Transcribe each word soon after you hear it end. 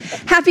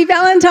Happy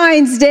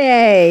Valentine's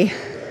Day.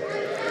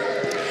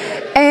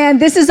 And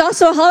this is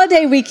also a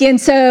holiday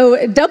weekend,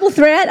 so double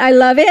threat. I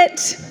love it.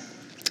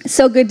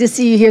 So good to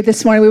see you here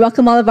this morning. We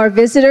welcome all of our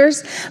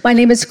visitors. My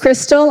name is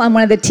Crystal. I'm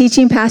one of the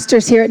teaching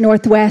pastors here at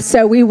Northwest.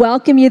 So we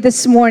welcome you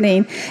this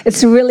morning.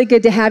 It's really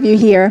good to have you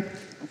here.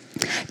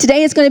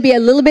 Today is going to be a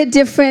little bit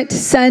different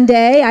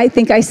Sunday. I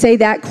think I say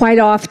that quite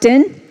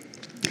often.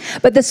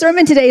 But the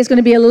sermon today is going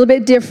to be a little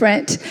bit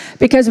different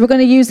because we're going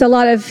to use a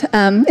lot of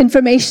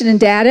information and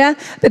data.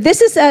 But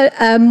this is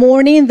a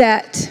morning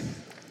that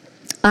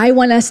I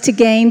want us to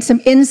gain some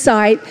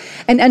insight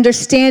and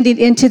understanding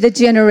into the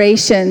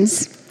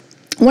generations.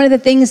 One of the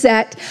things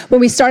that when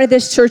we started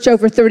this church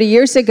over 30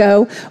 years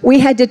ago, we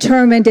had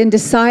determined and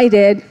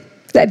decided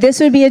that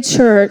this would be a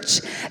church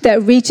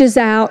that reaches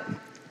out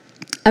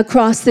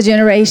across the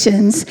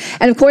generations.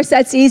 And of course,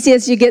 that's easy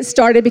as you get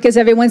started because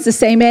everyone's the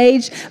same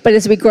age. But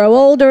as we grow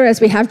older,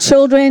 as we have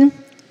children,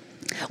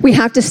 we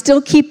have to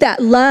still keep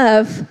that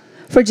love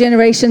for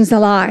generations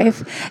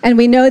alive. And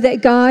we know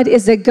that God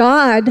is a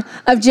God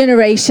of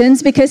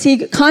generations because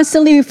he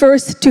constantly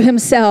refers to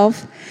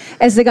himself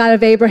as the God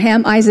of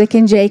Abraham, Isaac,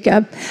 and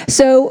Jacob.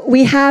 So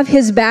we have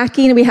his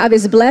backing and we have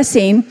his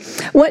blessing.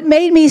 What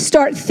made me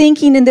start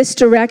thinking in this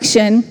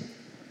direction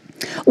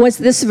was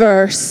this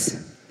verse.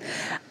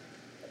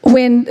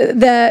 When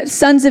the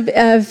sons of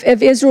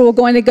Israel were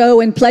going to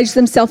go and pledge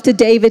themselves to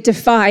David to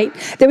fight,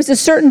 there was a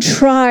certain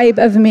tribe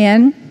of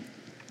men.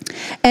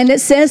 And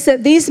it says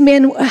that these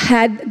men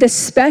had the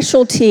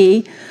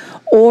specialty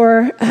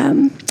or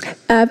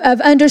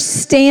of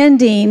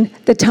understanding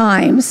the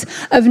times,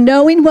 of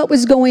knowing what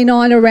was going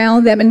on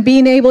around them and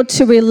being able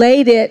to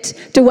relate it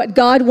to what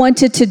God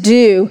wanted to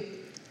do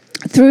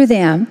through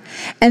them.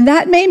 And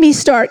that made me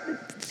start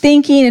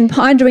thinking and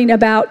pondering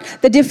about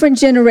the different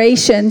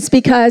generations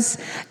because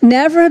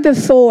never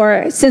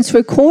before since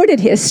recorded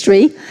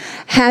history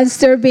has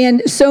there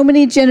been so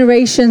many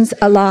generations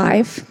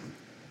alive.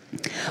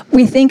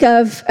 We think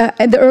of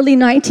in the early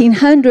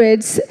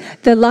 1900s,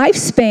 the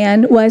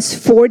lifespan was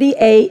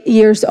 48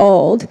 years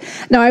old.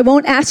 Now, I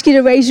won't ask you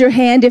to raise your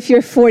hand if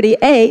you're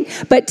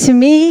 48, but to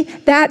me,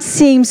 that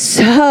seems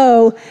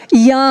so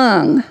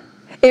young.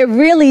 It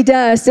really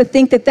does to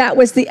think that that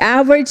was the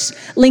average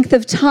length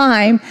of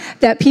time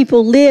that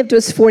people lived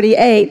was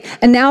 48.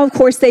 And now, of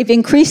course, they've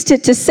increased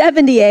it to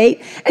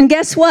 78. And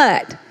guess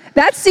what?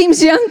 That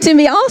seems young to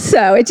me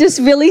also. It just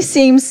really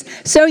seems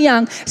so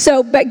young.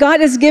 So, but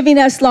God is giving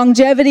us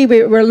longevity.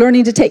 We're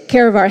learning to take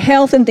care of our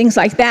health and things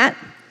like that.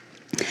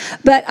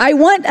 But I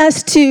want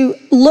us to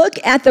look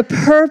at the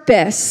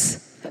purpose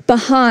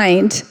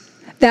behind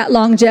that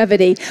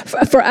longevity.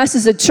 For us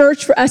as a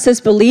church, for us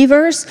as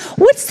believers,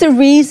 what's the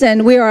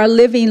reason we are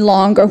living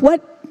longer?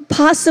 What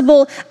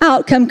possible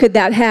outcome could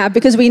that have?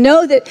 Because we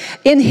know that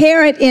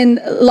inherent in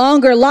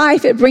longer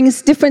life, it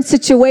brings different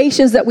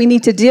situations that we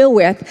need to deal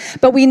with.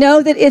 But we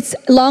know that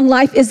long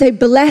life is a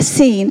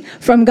blessing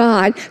from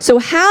God. So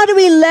how do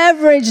we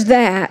leverage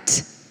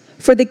that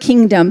for the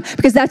kingdom?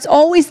 Because that's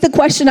always the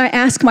question I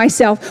ask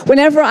myself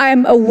whenever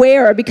I'm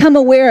aware or become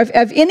aware of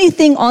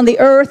anything on the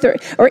earth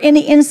or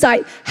any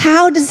insight.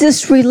 How does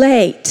this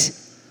relate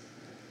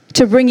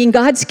to bringing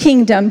God's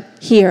kingdom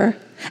here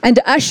and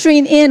to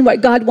ushering in what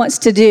God wants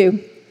to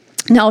do?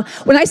 Now,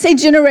 when I say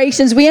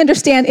generations, we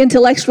understand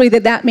intellectually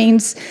that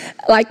means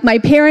like my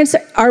parents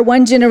are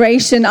one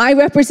generation, I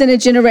represent a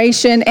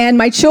generation, and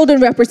my children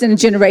represent a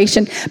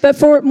generation. But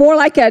for more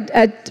like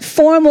a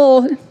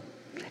formal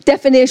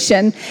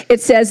definition,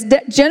 it says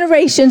that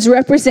generations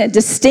represent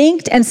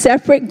distinct and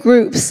separate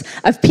groups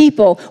of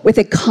people with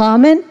a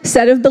common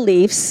set of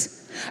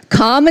beliefs,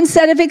 common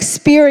set of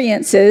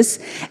experiences,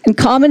 and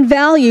common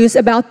values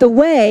about the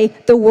way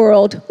the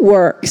world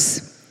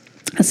works.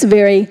 That's a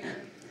very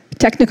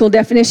technical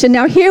definition.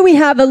 Now here we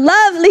have a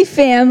lovely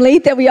family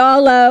that we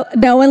all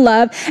know and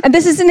love. And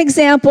this is an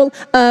example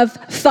of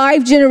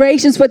 5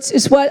 generations, which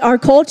is what our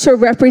culture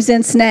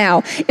represents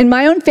now. In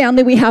my own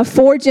family, we have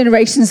 4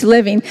 generations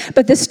living.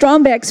 But the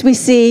Strombecks we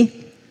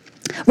see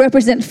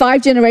represent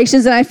 5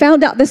 generations. And I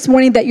found out this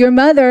morning that your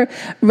mother,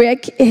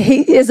 Rick,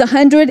 he is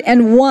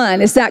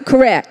 101. Is that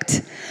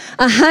correct?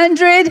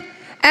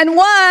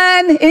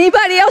 101.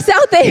 Anybody else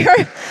out there?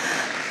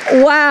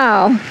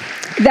 Wow.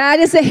 That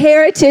is the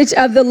heritage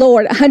of the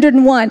Lord,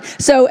 101.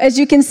 So as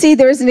you can see,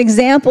 there's an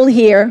example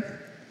here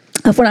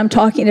of what I'm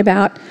talking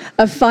about,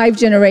 of 5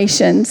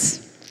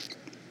 generations.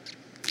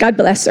 God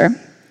bless her.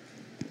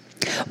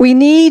 We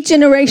need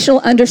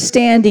generational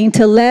understanding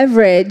to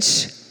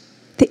leverage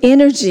the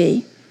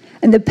energy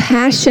and the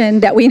passion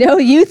that we know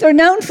youth are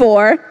known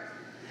for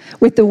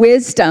with the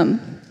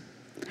wisdom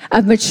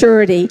of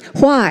maturity.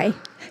 Why?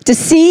 To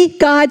see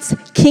God's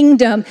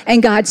kingdom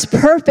and God's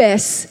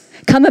purpose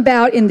come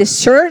about in this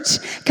church,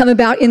 come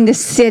about in this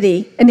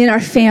city, and in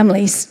our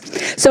families.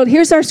 So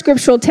here's our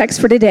scriptural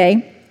text for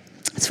today.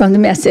 It's from the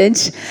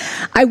Message.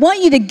 I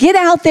want you to get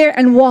out there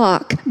and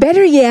walk.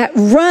 Better yet,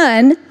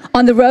 run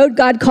on the road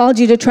God called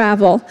you to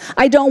travel.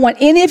 I don't want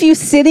any of you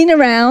sitting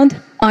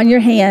around on your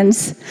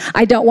hands.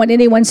 I don't want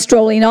anyone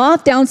strolling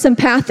off down some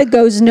path that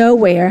goes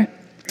nowhere.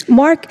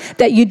 Mark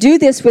that you do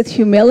this with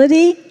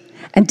humility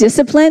and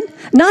discipline,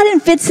 not in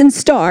fits and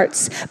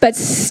starts, but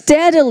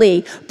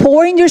steadily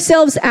pouring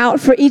yourselves out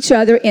for each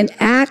other in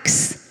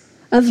acts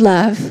of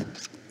love.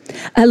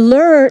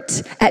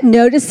 Alert at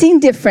noticing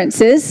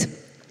differences.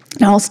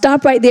 Now I'll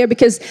stop right there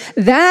because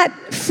that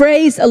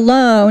phrase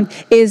alone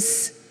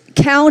is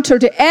counter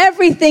to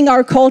everything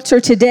our culture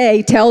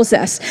today tells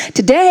us.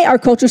 Today, our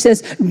culture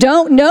says,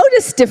 don't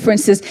notice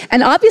differences.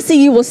 And obviously,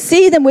 you will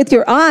see them with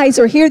your eyes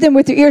or hear them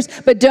with your ears,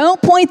 but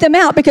don't point them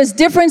out because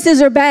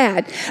differences are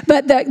bad.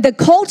 But the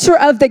culture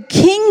of the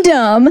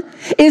kingdom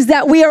is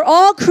that we are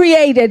all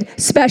created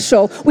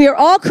special. We are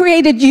all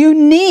created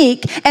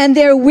unique, and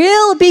there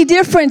will be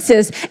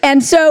differences.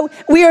 And so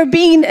we are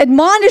being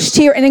admonished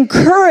here and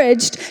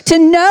encouraged to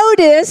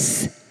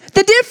notice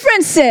the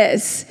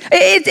differences.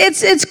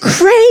 It's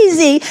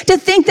crazy to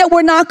think that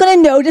we're not going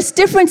to notice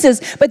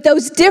differences, but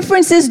those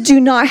differences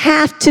do not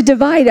have to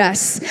divide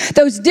us.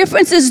 Those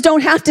differences don't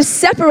have to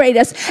separate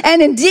us.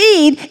 And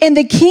indeed, in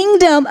the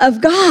kingdom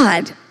of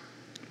God,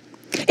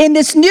 in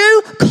this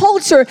new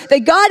culture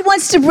that God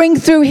wants to bring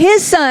through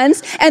his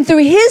sons and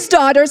through his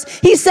daughters,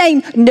 he's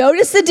saying,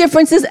 notice the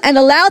differences and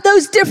allow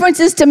those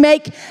differences to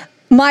make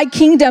my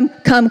kingdom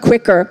come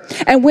quicker.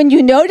 And when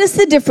you notice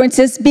the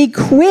differences, be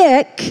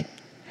quick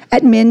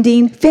at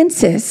mending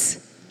fences,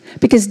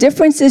 because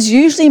differences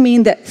usually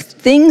mean that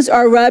things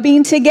are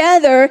rubbing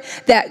together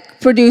that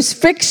produce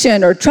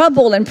friction or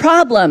trouble and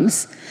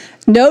problems.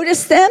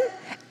 Notice them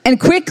and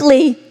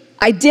quickly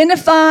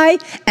identify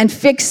and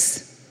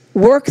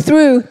work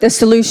through the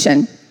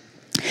solution.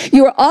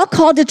 You are all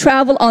called to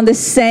travel on the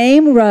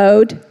same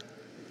road.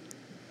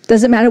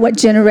 Doesn't matter what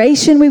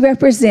generation we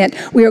represent,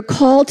 we are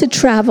called to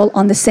travel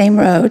on the same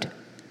road.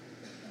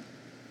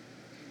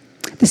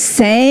 The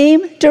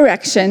same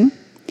direction.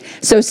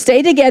 So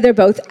stay together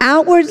both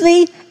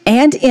outwardly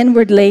and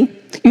inwardly.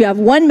 You have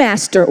one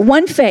master,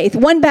 one faith,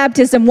 one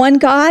baptism, one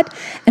God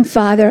and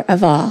Father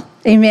of all.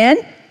 Amen?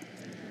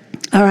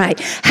 All right.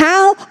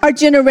 How are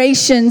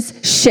generations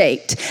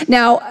shaped?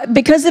 Now,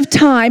 because of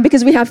time,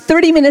 because we have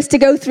 30 minutes to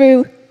go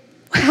through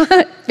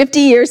 50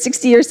 years,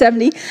 60 years,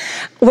 70,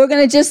 we're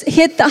going to just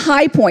hit the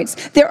high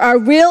points. There are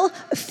real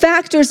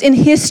factors in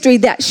history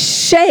that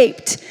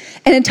shaped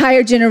an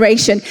entire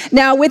generation.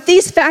 Now, with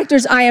these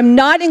factors, I am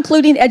not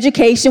including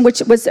education, which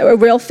was a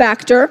real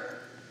factor.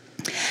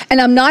 And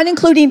I'm not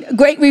including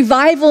great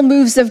revival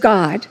moves of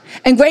God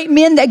and great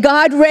men that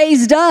God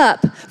raised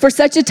up for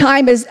such a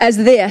time as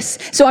this.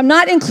 So I'm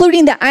not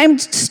including that. I'm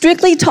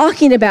strictly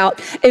talking about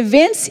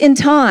events in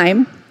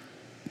time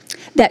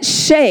that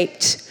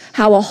shaped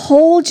how a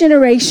whole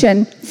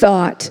generation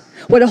thought,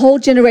 what a whole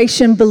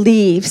generation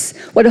believes,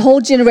 what a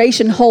whole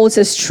generation holds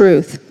as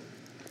truth.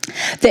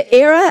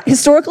 The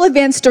historical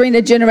events during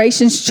a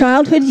generation's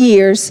childhood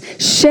years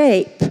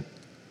shape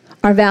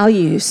our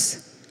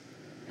values,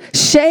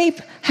 shape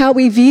how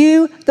we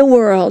view the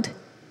world,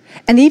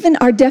 and even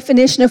our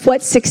definition of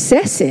what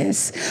success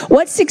is.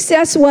 What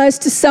success was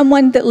to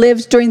someone that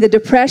lived during the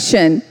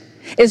Depression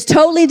is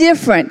totally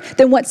different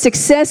than what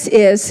success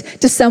is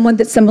to someone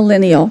that's a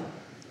millennial.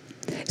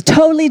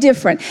 Totally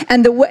different.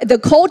 And the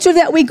culture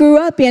that we grew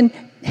up in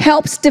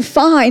helps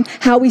define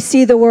how we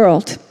see the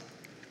world.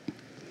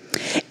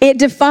 It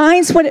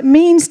defines what it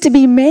means to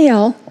be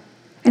male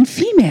and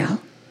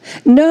female.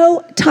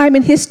 No time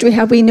in history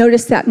have we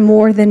noticed that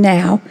more than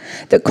now.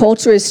 The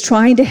culture is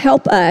trying to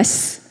help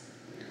us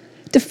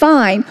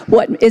define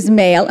what is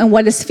male and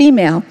what is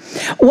female.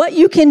 What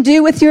you can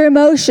do with your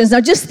emotions. Now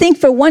just think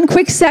for one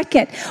quick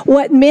second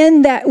what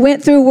men that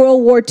went through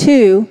World War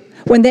II,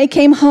 when they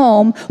came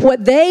home,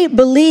 what they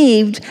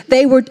believed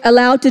they were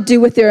allowed to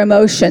do with their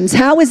emotions.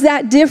 How is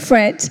that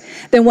different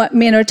than what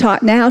men are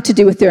taught now to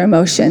do with their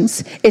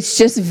emotions? It's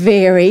just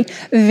very,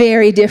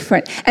 very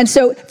different. And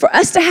so for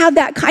us to have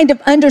that kind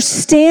of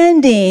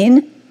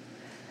understanding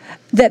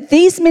that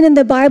these men in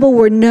the Bible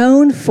were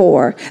known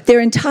for,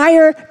 their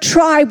entire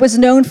tribe was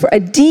known for a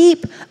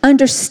deep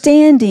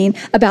understanding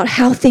about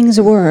how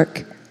things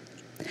work,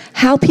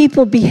 how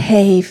people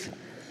behave.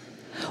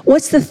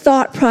 What's the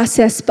thought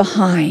process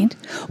behind?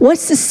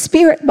 What's the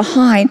spirit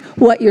behind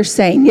what you're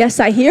saying? Yes,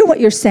 I hear what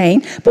you're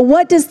saying, but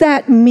what does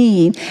that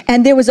mean?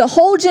 And there was a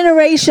whole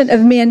generation of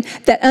men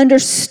that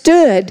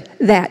understood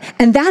that,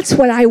 and that's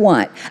what I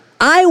want.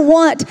 I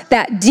want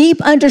that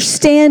deep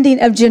understanding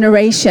of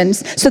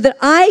generations so that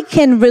I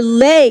can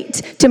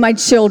relate to my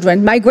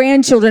children, my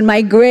grandchildren,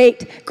 my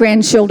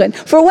great-grandchildren.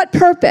 For what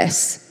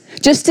purpose?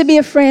 Just to be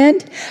a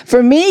friend?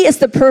 For me, it's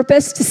the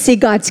purpose to see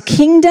God's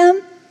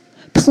kingdom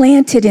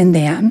planted in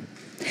them,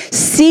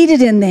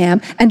 seated in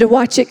them, and to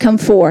watch it come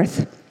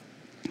forth.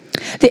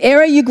 The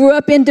era you grew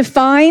up in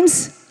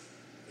defines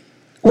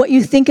what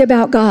you think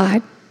about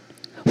God,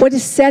 what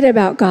is said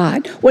about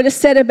God, what is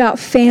said about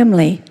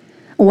family,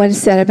 and what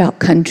is said about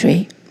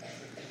country.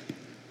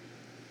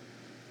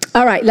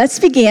 All right, let's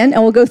begin,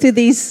 and we'll go through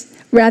these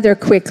rather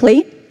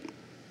quickly.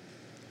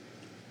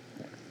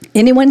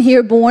 Anyone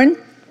here born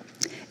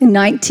in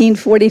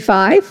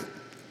 1945?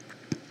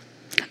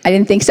 I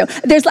didn't think so.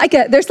 There's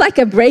like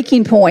a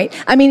breaking point.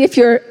 I mean, if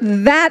you're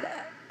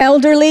that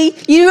elderly,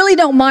 you really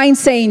don't mind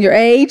saying your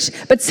age,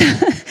 but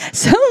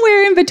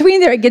somewhere in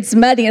between there it gets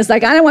muddy. It's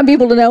like, I don't want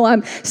people to know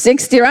I'm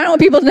 60, or I don't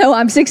want people to know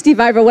I'm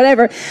 65 or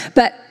whatever.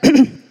 But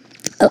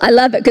I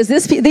love it because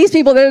these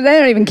people, they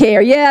don't even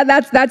care. Yeah,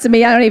 that's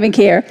me. I don't even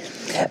care.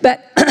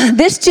 But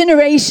this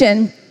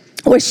generation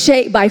was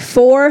shaped by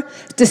 4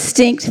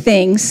 distinct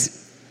things.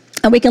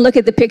 And we can look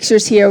at the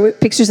pictures here,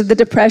 pictures of the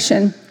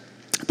Depression,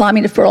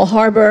 bombing of Pearl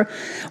Harbor.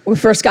 We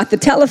first got the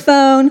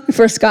telephone. We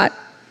first got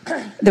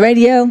the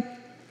radio.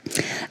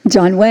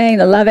 John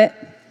Wayne, I love it.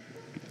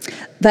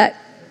 But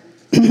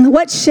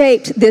what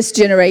shaped this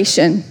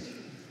generation?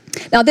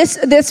 Now,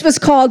 this was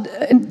called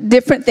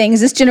different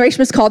things. This generation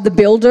was called the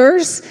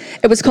Builders.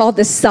 It was called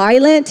the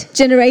Silent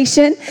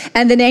Generation.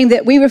 And the name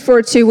that we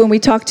refer to when we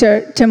talk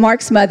to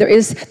Mark's mother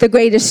is the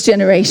Greatest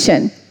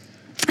Generation.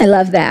 I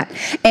love that.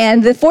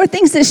 And the 4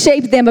 things that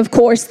shaped them, of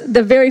course,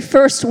 the very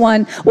first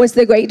one was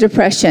the Great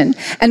Depression.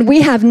 And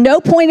we have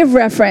no point of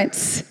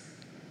reference.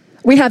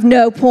 We have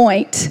no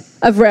point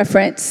of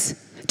reference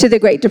to the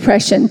Great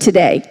Depression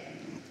today.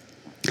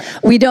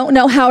 We don't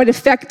know how it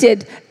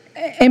impacted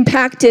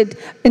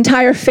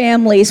entire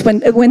families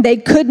when they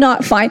could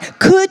not find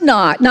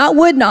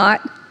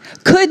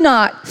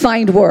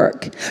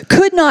work,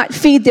 could not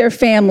feed their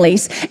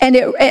families. And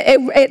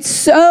it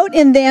sowed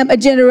in them a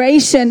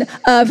generation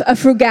of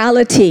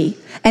frugality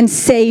and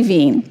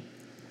saving.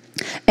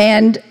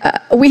 And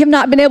we have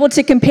not been able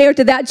to compare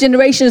to that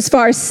generation as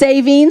far as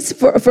savings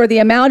for the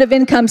amount of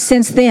income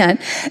since then.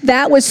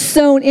 That was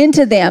sown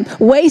into them.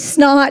 Waste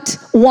not,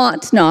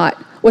 want not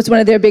was one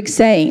of their big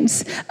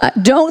sayings.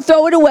 Don't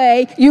throw it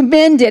away, you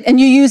mend it and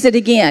you use it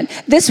again.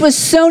 This was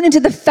sown into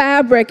the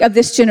fabric of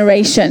this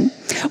generation.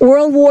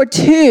 World War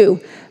II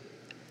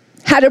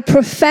had a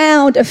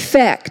profound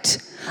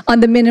effect on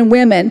the men and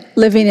women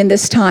living in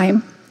this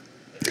time.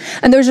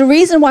 And there's a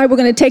reason why we're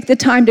going to take the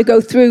time to go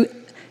through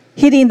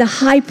hitting the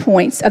high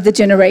points of the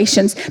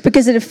generations,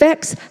 because it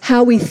affects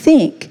how we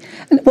think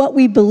and what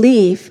we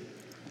believe.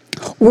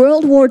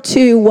 World War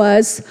II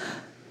was,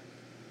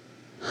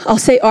 I'll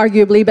say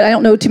arguably, but I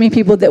don't know too many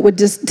people that would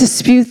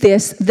dispute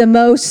this, the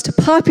most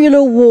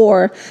popular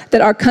war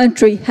that our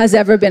country has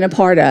ever been a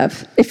part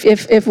of,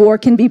 if war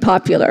can be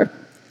popular.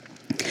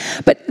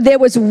 But there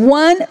was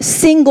one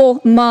single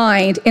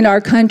mind in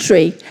our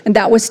country, and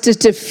that was to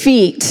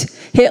defeat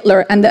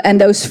Hitler and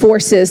those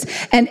forces.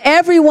 And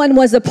everyone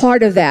was a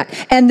part of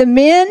that. And the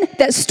men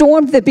that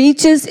stormed the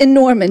beaches in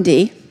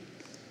Normandy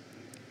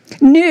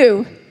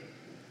knew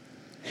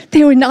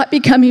they would not be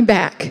coming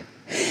back.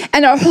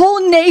 And our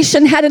whole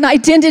nation had an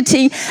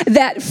identity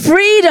that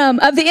freedom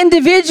of the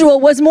individual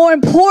was more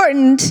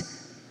important.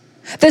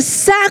 The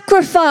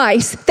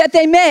sacrifice that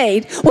they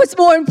made was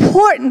more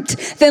important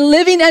than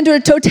living under a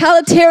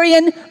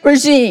totalitarian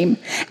regime.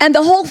 And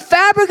the whole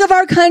fabric of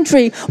our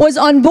country was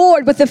on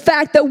board with the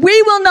fact that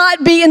we will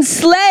not be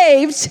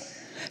enslaved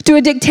to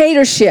a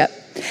dictatorship.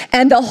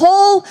 And the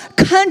whole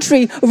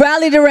country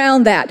rallied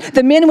around that.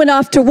 The men went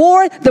off to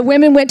war, the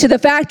women went to the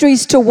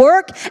factories to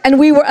work, and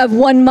we were of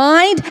one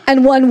mind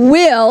and one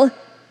will.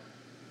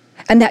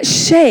 And that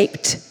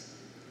shaped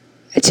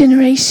a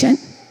generation.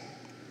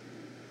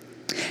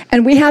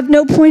 And we have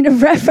no point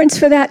of reference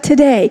for that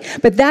today.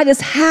 But that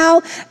is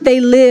how they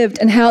lived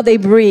and how they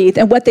breathed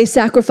and what they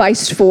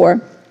sacrificed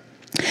for.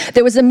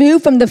 There was a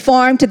move from the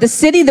farm to the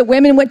city. The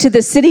women went to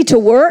the city to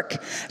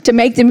work, to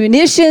make the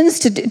munitions,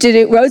 to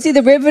do Rosie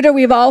the Riveter.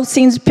 We've all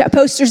seen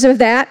posters of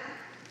that.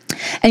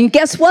 And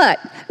guess what?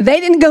 They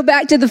didn't go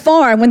back to the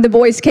farm when the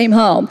boys came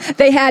home.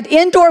 They had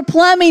indoor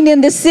plumbing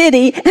in the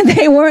city, and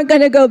they weren't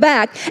going to go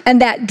back. And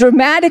that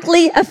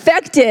dramatically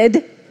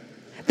affected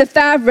the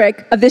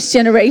fabric of this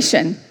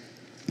generation.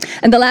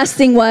 And the last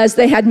thing was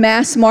they had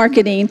mass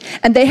marketing,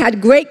 and they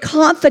had great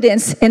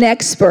confidence in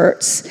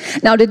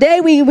experts. Now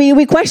today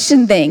we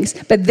question things,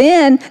 but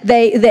then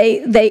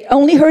they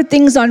only heard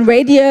things on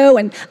radio,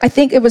 and I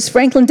think it was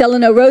Franklin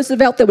Delano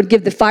Roosevelt that would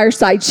give the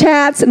fireside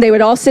chats, and they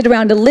would all sit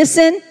around to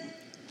listen.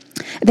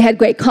 They had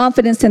great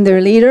confidence in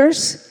their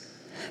leaders.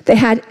 They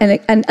had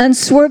an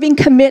unswerving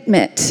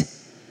commitment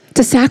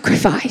to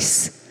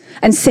sacrifice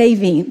and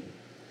saving.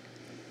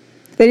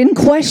 They didn't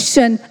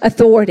question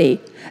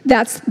authority.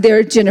 That's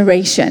their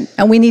generation,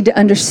 and we need to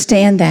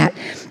understand that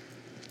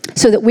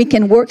so that we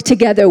can work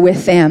together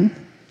with them.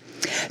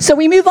 So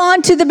we move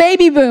on to the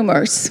baby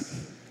boomers.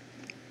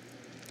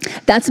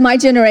 That's my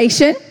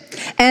generation,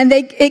 and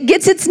it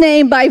gets its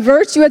name by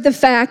virtue of the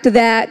fact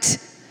that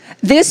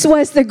this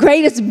was the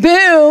greatest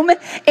boom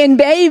in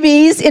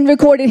babies in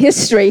recorded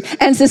history,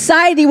 and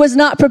society was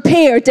not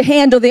prepared to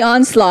handle the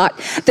onslaught.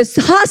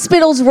 The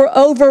hospitals were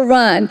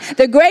overrun.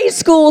 The grade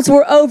schools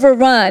were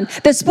overrun.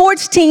 The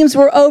sports teams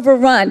were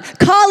overrun.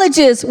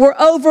 Colleges were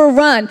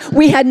overrun.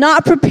 We had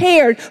not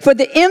prepared for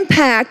the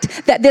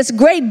impact that this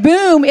great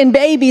boom in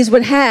babies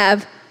would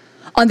have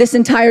on this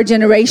entire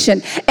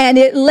generation. And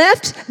it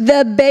left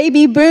the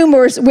baby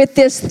boomers with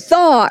this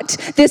thought,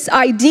 this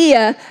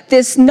idea,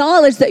 this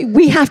knowledge that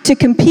we have to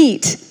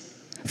compete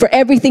for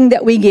everything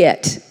that we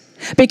get.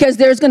 because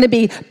there's going to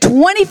be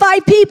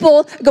 25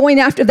 people going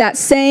after that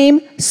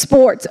same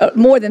sport,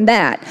 more than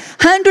that.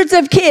 Hundreds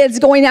of kids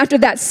going after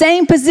that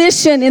same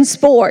position in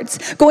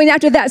sports, going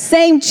after that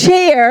same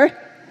chair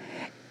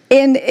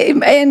in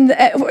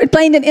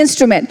playing an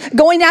instrument,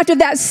 going after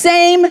that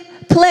same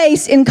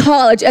place in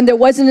college, and there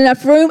wasn't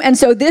enough room. And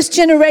so this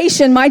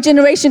generation, my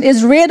generation,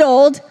 is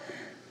riddled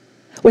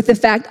with the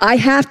fact I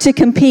have to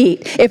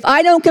compete. If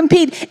I don't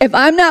compete, if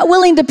I'm not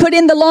willing to put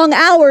in the long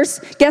hours,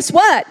 guess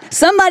what?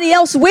 Somebody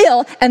else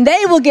will, and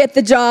they will get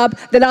the job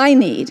that I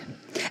need.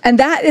 And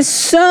that is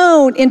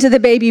sown into the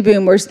baby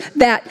boomers,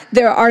 that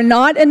there are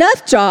not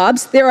enough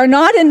jobs, there are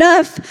not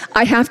enough,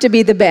 I have to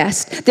be the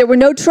best. There were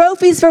no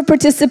trophies for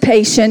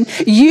participation.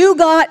 You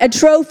got a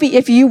trophy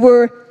if you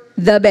were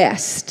the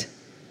best.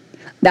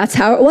 That's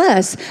how it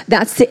was.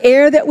 That's the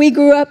air that we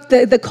grew up,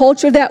 the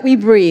culture that we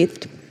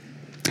breathed.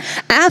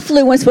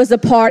 Affluence was a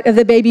part of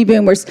the baby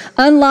boomers,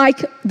 unlike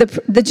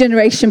the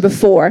generation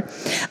before.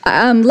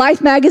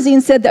 Life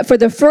magazine said that for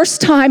the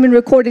first time in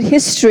recorded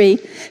history,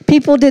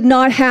 people did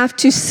not have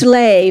to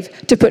slave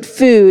to put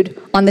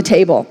food on the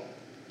table.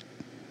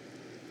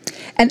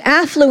 And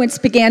affluence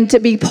began to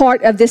be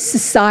part of this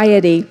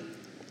society.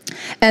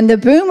 And the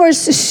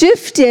boomers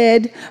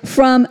shifted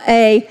from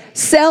a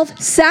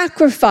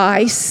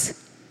self-sacrifice,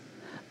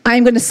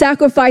 I'm going to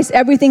sacrifice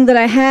everything that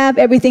I have,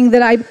 everything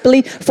that I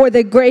believe for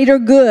the greater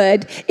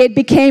good. It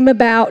became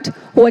about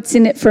what's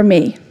in it for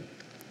me.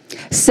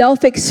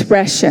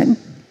 Self-expression.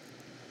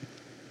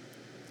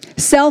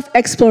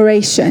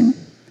 Self-exploration.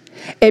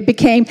 It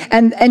became,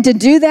 and to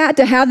do that,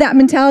 to have that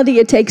mentality,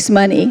 it takes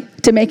money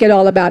to make it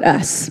all about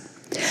us.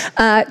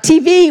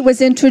 TV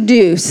was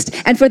introduced,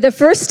 and for the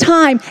first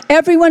time,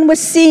 everyone was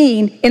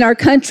seeing in our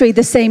country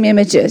the same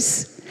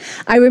images.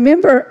 I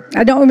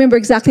don't remember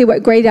exactly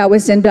what grade I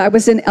was in, but I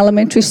was in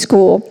elementary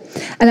school.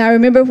 And I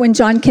remember when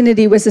John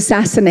Kennedy was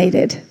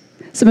assassinated.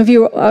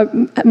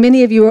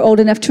 Many of you are old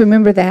enough to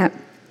remember that.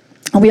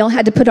 And we all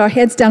had to put our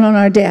heads down on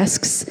our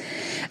desks.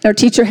 And our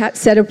teacher had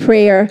said a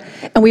prayer.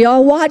 And we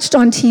all watched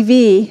on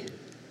TV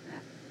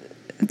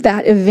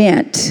that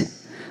event.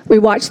 We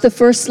watched the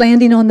first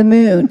landing on the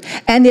moon.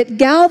 And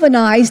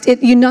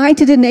it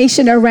united a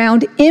nation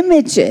around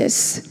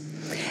images.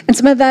 And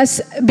some of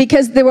us,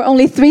 because there were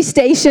only 3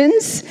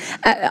 stations,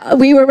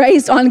 we were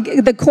raised on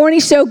the corny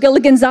show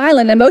Gilligan's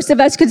Island, and most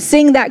of us could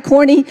sing that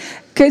corny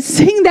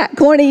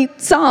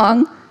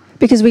song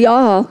because we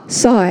all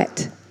saw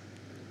it.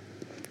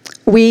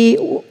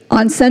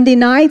 On Sunday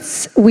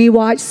nights, we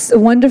watched The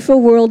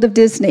Wonderful World of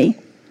Disney.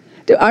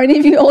 Are any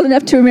of you old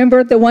enough to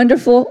remember The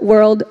Wonderful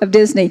World of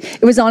Disney?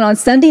 It was on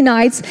Sunday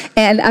nights,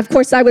 and of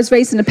course I was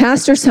raised in a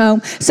pastor's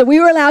home, so we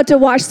were allowed to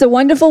watch The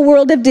Wonderful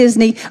World of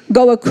Disney,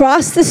 go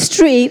across the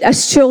street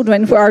as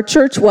children where our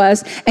church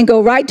was, and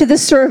go right to the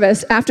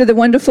service after The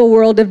Wonderful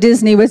World of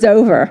Disney was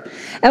over.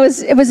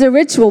 It was a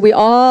ritual. We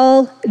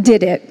all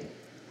did it.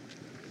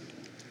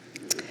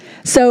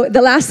 So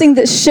the last thing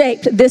that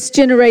shaped this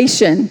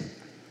generation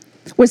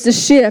was the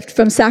shift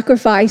from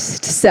sacrifice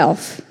to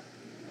self.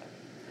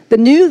 The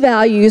new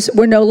values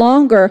were no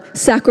longer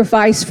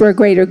sacrifice for a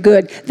greater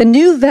good. The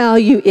new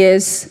value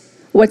is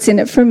what's in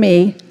it for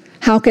me.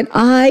 How can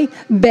I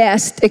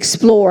best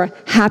explore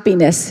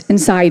happiness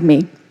inside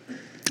me?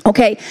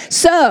 Okay,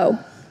 so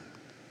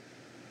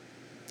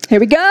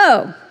here we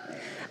go.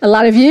 A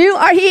lot of you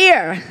are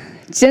here.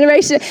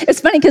 Generation,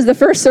 it's funny because the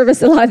first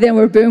service, a lot of them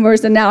were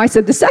boomers, and now I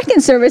said the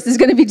second service is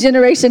going to be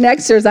Generation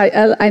Xers.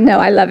 I know,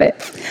 I love it.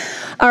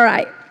 All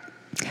right.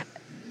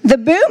 The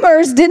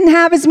boomers didn't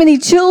have as many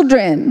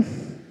children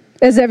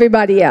as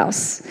everybody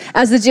else,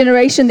 as the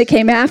generation that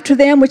came after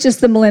them, which is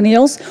the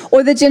millennials,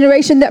 or the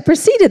generation that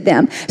preceded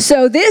them.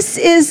 So this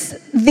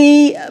is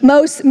the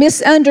most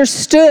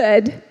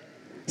misunderstood,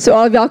 so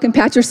all of y'all can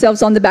pat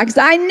yourselves on the back,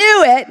 because I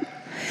knew it,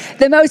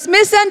 the most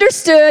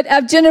misunderstood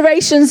of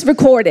generations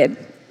recorded.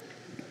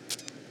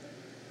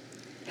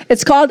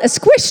 It's called a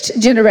squished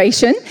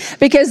generation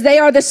because they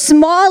are the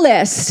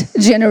smallest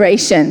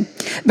generation.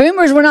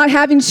 Boomers were not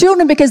having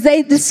children because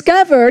they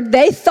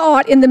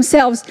thought in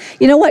themselves,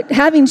 you know what,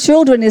 having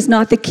children is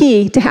not the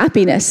key to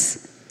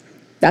happiness.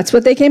 That's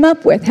what they came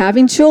up with.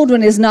 Having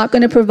children is not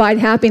going to provide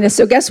happiness.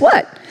 So guess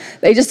what?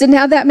 They just didn't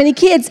have that many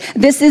kids.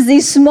 This is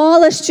the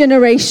smallest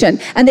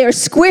generation, and they are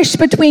squished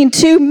between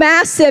 2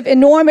 massive,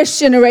 enormous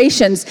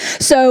generations.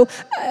 So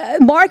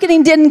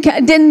marketing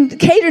didn't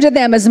cater to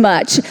them as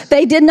much.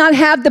 They did not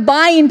have the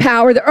buying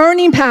power, the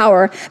earning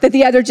power that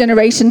the other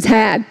generations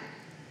had.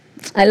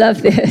 I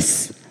love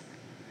this.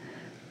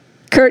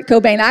 Kurt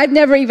Cobain. I've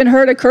never even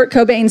heard a Kurt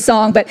Cobain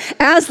song, but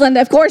Aslan,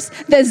 of course,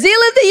 the zeal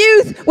of the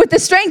youth with the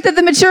strength of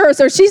the mature.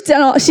 So she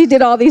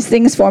did all these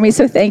things for me.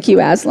 So thank you,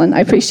 Aslan.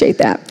 I appreciate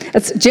that.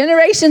 That's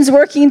generations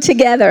working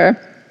together.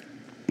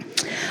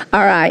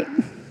 All right.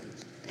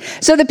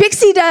 So the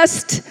pixie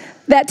dust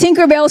that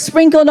Tinkerbell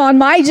sprinkled on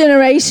my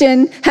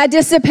generation had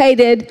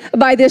dissipated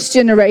by this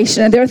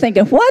generation. And they're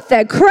thinking, what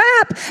the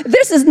crap?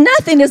 This is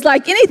nothing. It's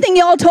like anything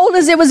y'all told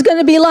us it was going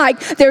to be like.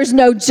 There's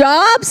no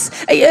jobs.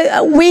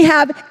 We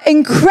have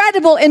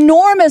incredible,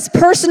 enormous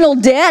personal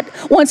debt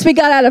once we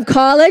got out of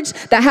college.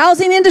 The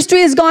housing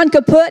industry has gone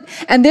kaput.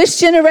 And this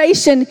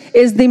generation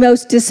is the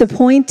most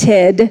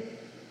disappointed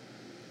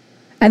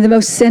and the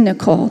most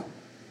cynical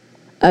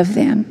of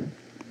them.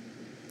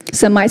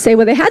 Some might say,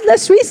 well, they had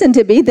less reason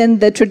to be than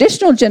the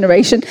traditional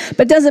generation,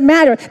 but it doesn't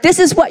matter. This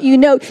is what you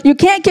know. You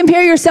can't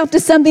compare yourself to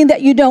something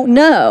that you don't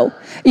know.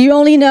 You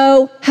only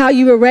know how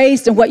you were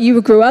raised and what you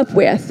grew up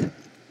with.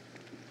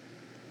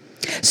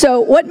 So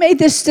what made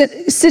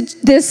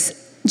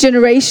this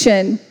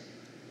generation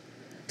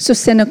so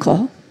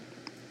cynical?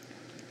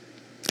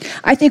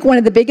 I think one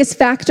of the biggest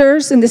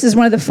factors, and this is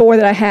one of the four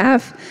that I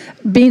have,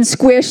 being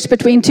squished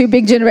between two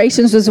big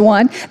generations was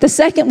one. The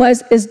second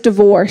is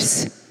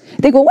divorce.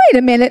 They go, wait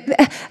a minute,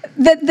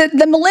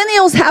 the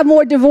millennials have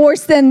more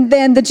divorce than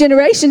the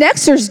Generation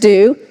Xers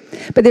do,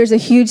 but there's a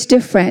huge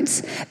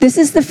difference. This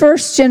is the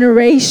first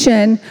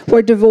generation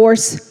where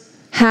divorce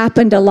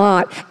happened a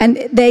lot, and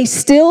they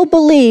still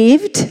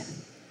believed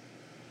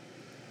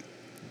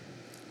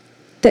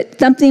that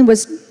something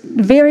was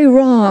very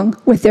wrong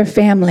with their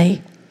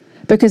family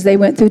because they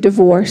went through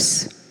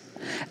divorce.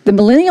 The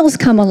millennials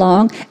come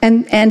along,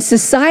 and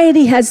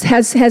society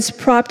has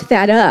propped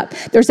that up.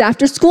 There's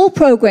after-school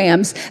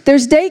programs.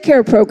 There's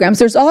daycare programs.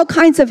 There's all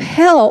kinds of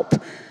help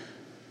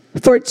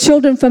for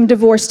children from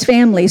divorced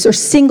families or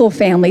single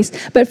families.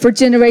 But for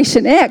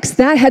Generation X,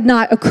 that had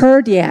not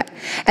occurred yet.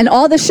 And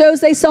all the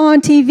shows they saw on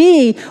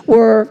TV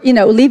were,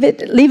 Leave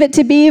It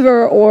to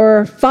Beaver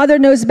or Father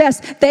Knows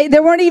Best.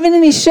 There weren't even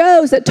any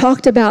shows that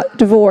talked about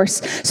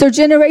divorce. So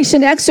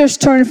Generation Xers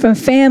turned from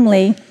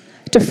family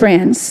to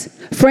friends.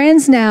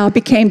 Friends now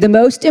became the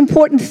most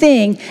important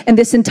thing in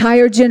this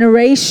entire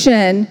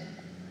generation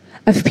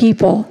of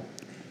people.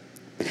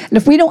 And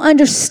if we don't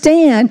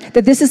understand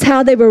that this is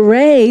how they were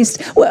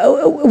raised,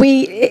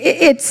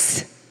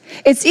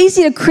 it's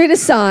easy to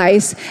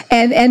criticize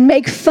and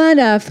make fun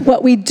of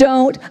what we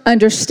don't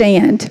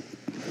understand.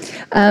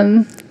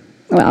 I'll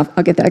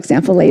get that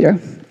example later.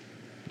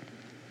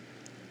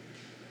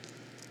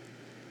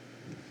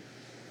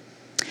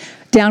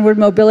 Downward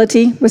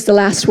mobility was the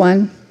last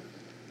one.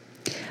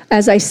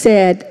 As I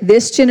said,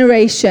 this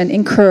generation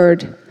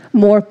incurred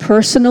more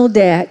personal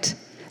debt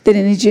than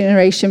any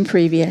generation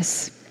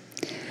previous.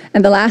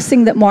 And the last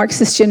thing that marks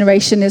this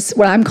generation is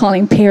what I'm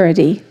calling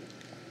parody,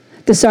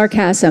 the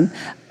sarcasm,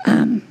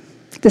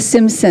 the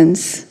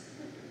Simpsons.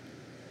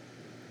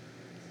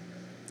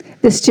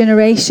 This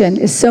generation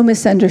is so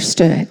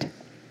misunderstood.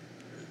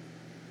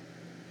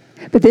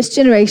 But this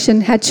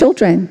generation had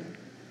children,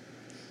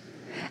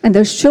 and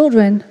those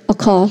children are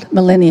called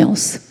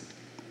millennials.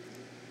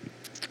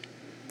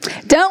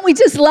 Don't we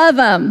just love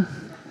them?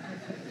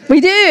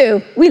 We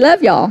do. We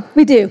love y'all.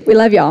 We do. We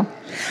love y'all.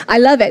 I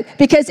love it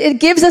because it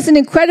gives us an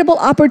incredible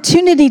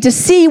opportunity to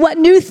see what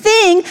new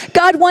thing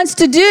God wants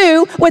to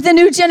do with a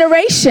new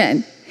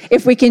generation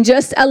if we can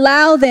just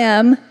allow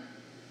them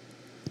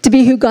to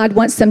be who God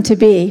wants them to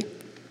be.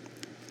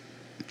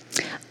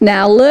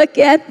 Now look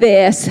at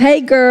this.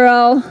 Hey,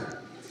 girl.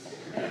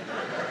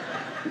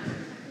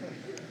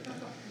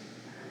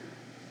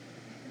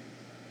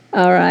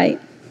 All right.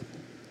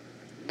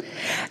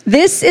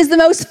 This is the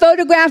most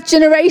photographed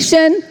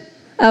generation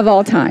of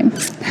all time.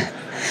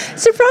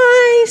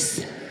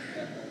 Surprise!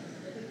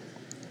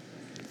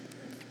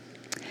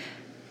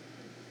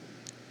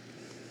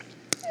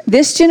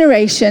 This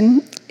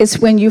generation is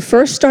when you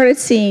first started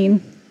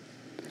seeing,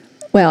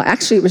 well,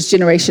 actually it was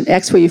Generation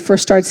X where you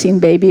first started seeing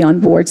baby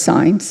on board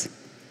signs.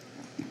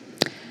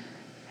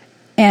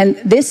 And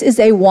this is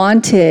a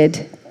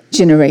wanted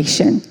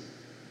generation.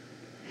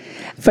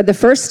 For the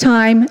first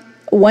time,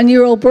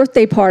 1-year-old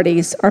birthday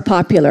parties are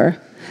popular.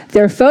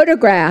 They're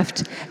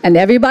photographed, and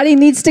everybody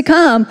needs to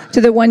come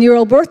to the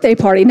 1-year-old birthday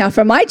party. Now,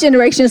 for my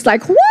generation, it's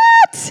like,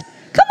 what?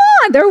 Come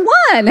on, they're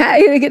one.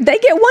 They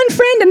get one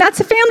friend, and that's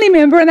a family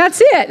member, and that's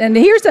it. And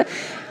here's to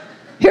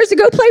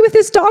go play with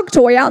this dog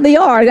toy out in the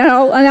yard, and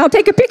I'll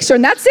take a picture,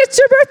 and that's it, it's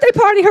your birthday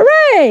party,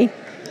 hooray!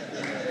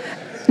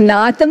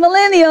 Not the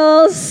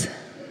millennials.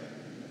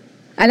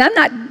 And I'm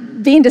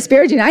not being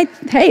disparaging.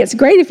 Hey, it's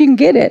great if you can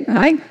get it.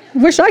 I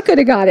wish I could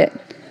have got it.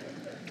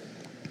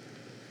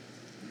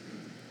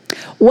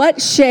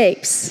 What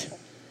shapes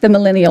the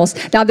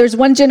millennials? Now, there's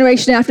one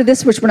generation after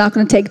this, which we're not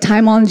going to take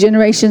time on,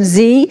 Generation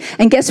Z.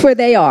 And guess where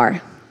they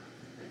are?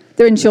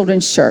 They're in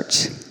children's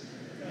church.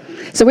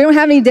 So we don't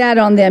have any data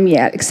on them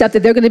yet, except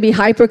that they're going to be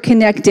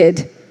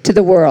hyper-connected to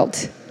the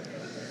world.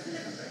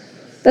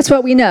 That's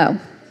what we know.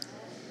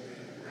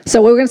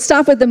 So we're going to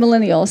stop with the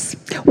millennials.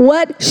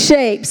 What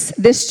shapes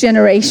this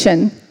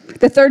generation?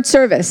 The third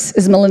service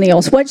is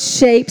millennials. What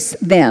shapes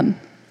them?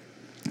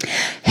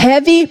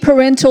 Heavy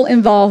parental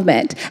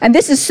involvement. And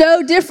this is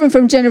so different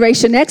from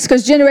Generation X,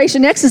 because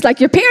Generation X is like,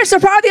 your parents are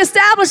part of the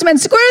establishment,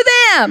 screw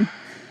them.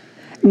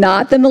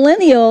 Not the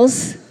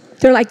millennials.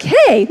 They're like,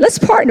 hey, let's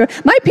partner.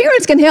 My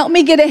parents can help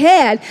me get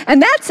ahead.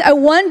 And that's a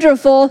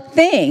wonderful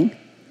thing.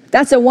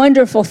 That's a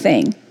wonderful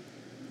thing.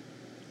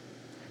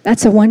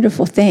 That's a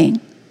wonderful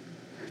thing.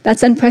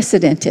 That's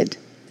unprecedented.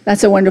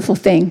 That's a wonderful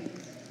thing.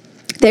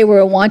 They were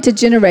a wanted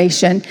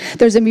generation.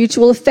 There's a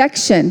mutual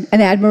affection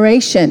and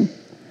admiration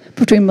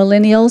between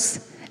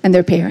millennials and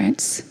their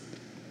parents.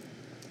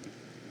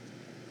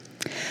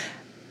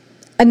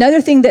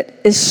 Another thing that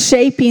is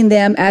shaping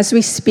them as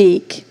we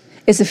speak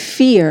is a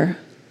fear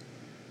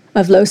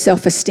of low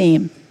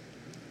self-esteem.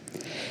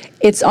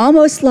 It's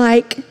almost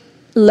like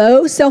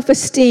low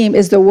self-esteem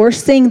is the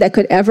worst thing that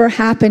could ever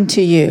happen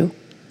to you.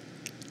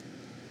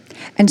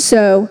 And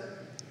so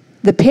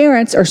the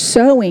parents are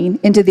sowing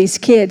into these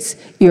kids,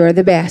 you're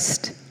the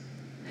best.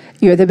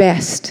 You're the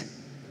best.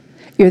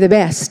 You're the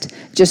best.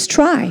 Just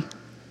try.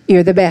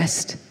 You're the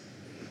best.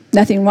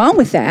 Nothing wrong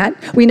with that.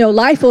 We know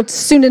life will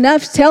soon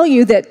enough tell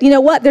you that, you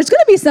know what, there's going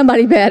to be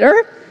somebody better,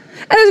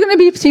 and there's going to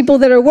be people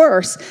that are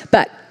worse.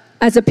 But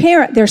as a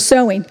parent, they're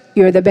sowing,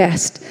 you're the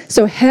best.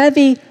 So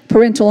heavy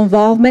parental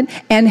involvement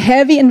and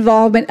heavy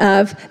involvement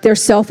of their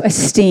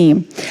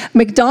self-esteem.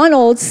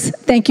 McDonald's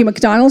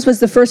was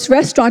the first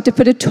restaurant to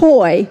put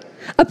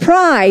a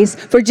prize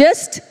for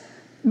just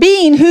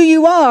being who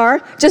you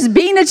are, just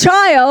being a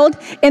child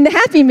in the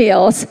Happy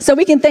Meals. So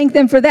we can thank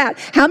them for that.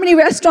 How many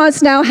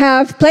restaurants now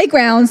have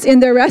playgrounds in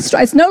their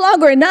restaurants? It's no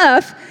longer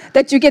enough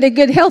that you get a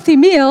good, healthy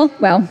meal.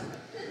 Well,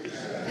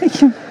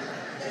 thank you.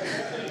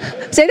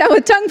 Say that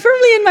with tongue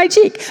firmly in my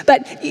cheek.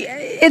 But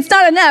it's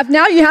not enough.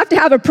 Now you have to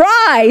have a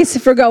prize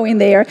for going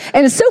there.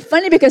 And it's so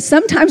funny because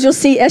sometimes you'll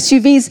see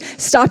SUVs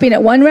stopping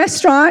at one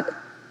restaurant,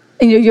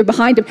 and you're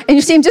behind them, and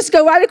you see them just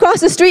go right across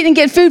the street and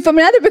get food from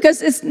another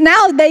because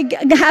now they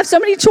have so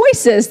many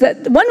choices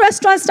that one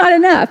restaurant's not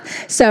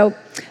enough. So,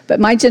 but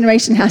my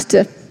generation has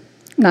to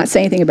not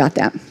say anything about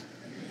that.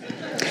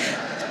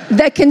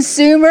 The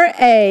consumer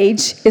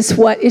age is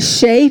what is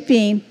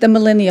shaping the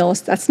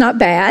millennials. That's not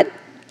bad.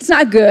 It's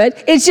not good.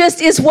 It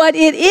just is what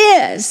it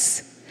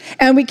is.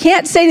 And we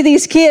can't say to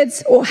these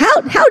kids, well,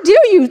 how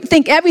dare you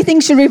think everything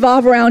should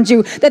revolve around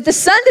you, that the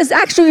sun is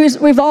actually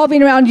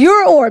revolving around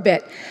your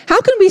orbit. How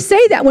can we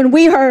say that when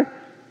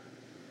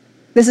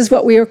this is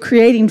what we are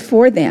creating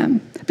for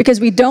them?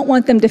 Because we don't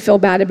want them to feel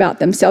bad about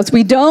themselves.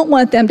 We don't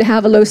want them to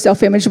have a low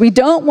self-image. We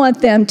don't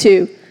want them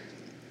to.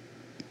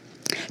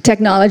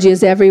 Technology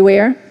is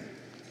everywhere.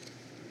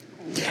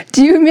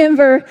 Do you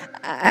remember,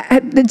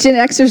 the Gen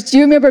Xers, do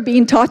you remember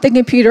being taught the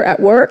computer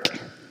at work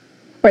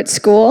or at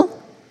school?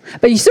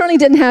 But you certainly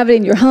didn't have it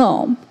in your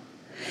home.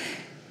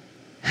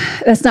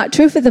 That's not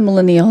true for the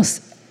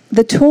millennials.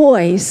 The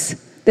toys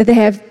that they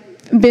have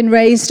been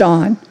raised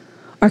on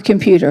are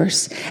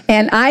computers.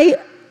 And I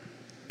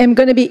am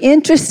going to be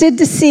interested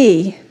to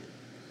see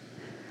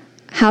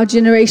how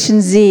Generation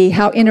Z,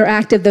 how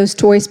interactive those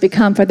toys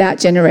become for that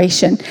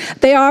generation.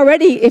 They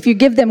already, if you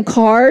give them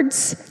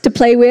cards to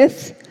play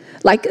with,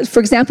 like, for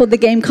example, the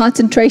game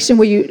Concentration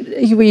where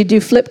you do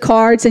flip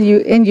cards and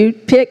you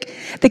pick.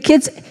 The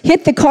kids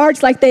hit the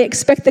cards like they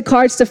expect the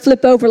cards to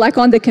flip over like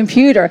on the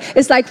computer.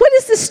 It's like, what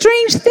is this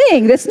strange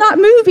thing that's not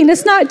moving,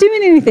 it's not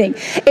doing anything?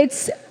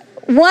 It's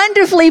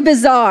wonderfully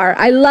bizarre.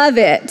 I love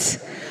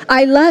it.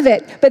 I love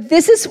it. But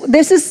this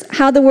is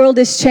how the world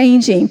is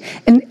changing.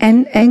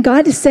 And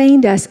God is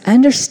saying to us,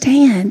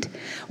 understand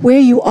where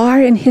you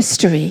are in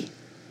history.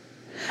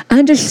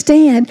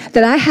 Understand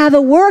that I have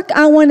a work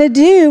I want to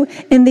do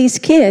in these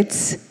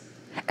kids.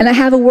 And I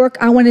have a work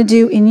I want to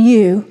do in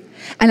you.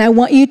 And I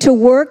want you to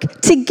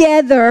work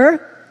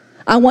together.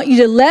 I want you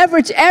to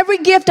leverage every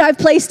gift I've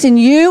placed in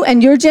you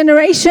and your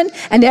generation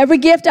and every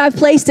gift I've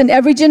placed in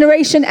every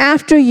generation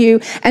after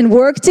you and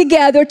work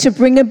together to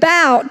bring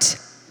about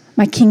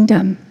my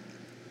kingdom.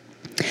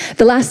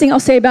 The last thing I'll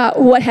say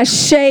about what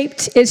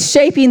is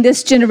shaping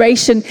this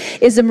generation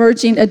is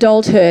emerging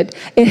adulthood.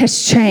 It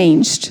has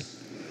changed.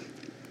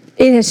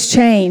 It has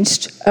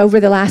changed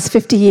over the last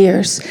 50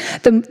 years.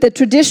 The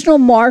traditional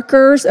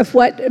markers of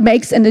what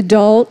makes an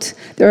adult,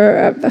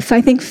 there are,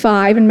 I think,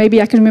 5, and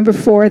maybe I can remember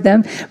 4 of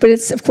them, but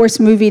it's, of course,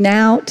 moving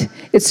out.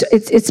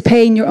 It's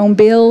paying your own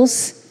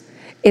bills.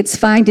 It's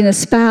finding a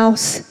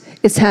spouse.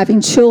 It's having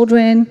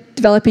children,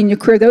 developing your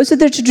career. Those are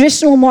the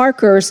traditional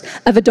markers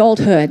of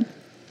adulthood.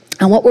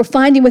 And what we're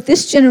finding with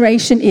this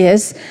generation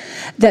is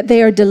that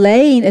they are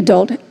delaying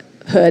adulthood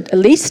at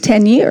least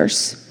 10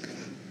 years.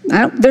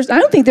 I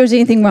don't think there's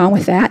anything wrong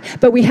with that,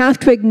 but we have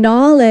to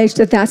acknowledge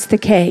that that's the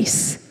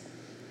case.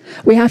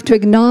 We have to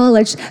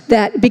acknowledge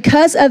that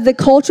because of the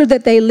culture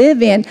that they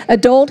live in,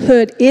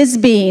 adulthood is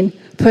being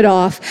put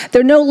off.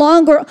 They're no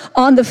longer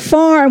on the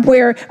farm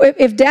where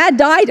if dad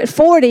died at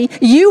 40,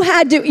 you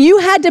had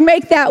to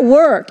make that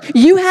work.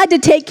 You had to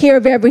take care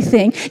of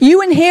everything.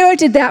 You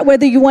inherited that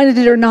whether you wanted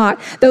it or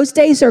not. Those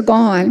days are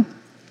gone.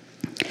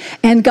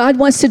 And God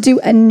wants to do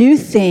a new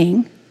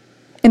thing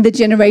in the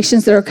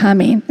generations that are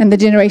coming and the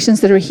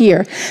generations that are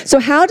here. So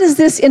how does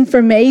this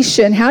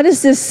information, how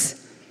does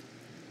this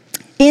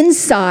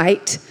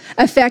insight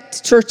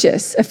affect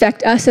churches,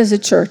 affect us as a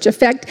church,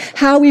 affect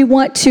how we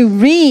want to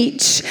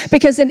reach.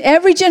 Because in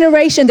every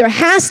generation, there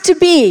has to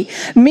be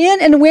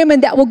men and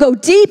women that will go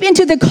deep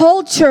into the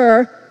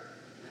culture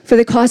for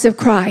the cause of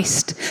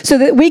Christ, so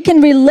that we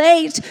can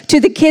relate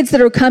to the kids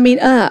that are coming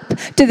up,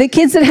 to the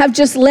kids that have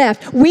just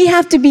left. We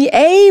have to be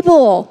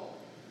able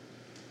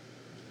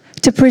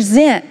to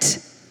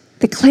present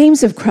the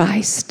claims of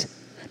Christ,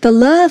 the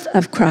love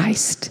of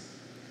Christ,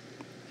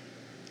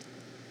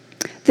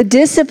 the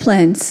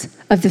disciplines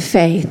of the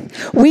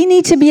faith. We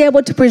need to be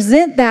able to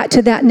present that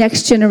to that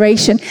next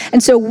generation.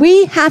 And so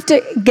we have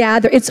to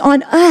gather. It's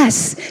on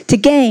us to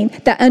gain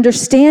that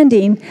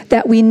understanding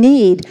that we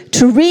need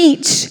to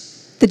reach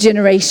the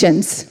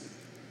generations.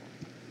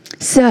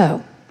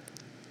 So,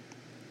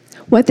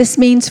 what this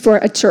means for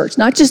a church,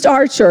 not just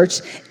our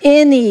church,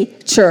 any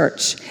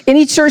church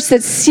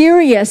that's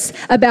serious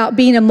about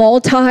being a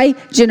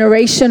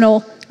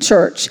multi-generational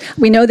church.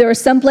 We know there are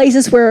some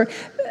places where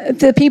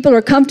the people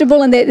are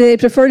comfortable and they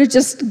prefer to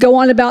just go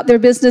on about their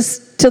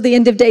business till the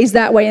end of days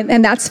that way,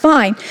 and that's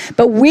fine.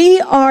 But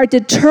we are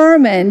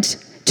determined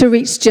to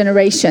reach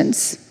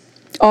generations.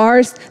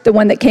 Ours, the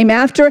one that came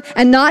after,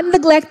 and not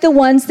neglect the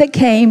ones that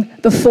came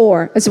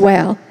before as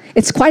well.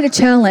 It's quite a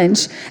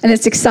challenge, and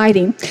it's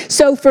exciting.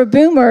 So for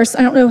boomers,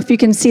 I don't know if you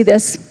can see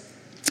this,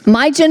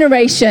 my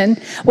generation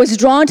was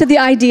drawn to the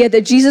idea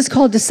that Jesus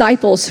called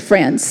disciples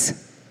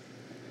friends.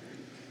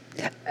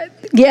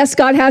 Yes,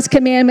 God has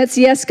commandments.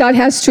 Yes, God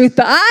has truth.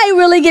 But I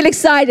really get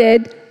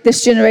excited,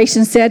 this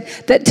generation said,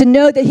 that to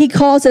know that he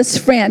calls us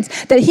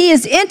friends, that he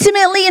is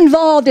intimately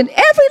involved in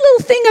every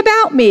little thing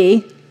about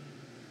me.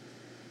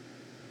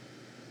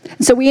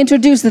 So we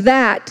introduced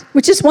that,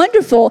 which is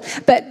wonderful,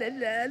 but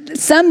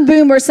some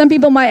boomers, some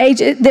people my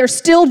age, they're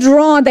still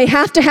drawn. They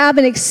have to have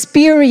an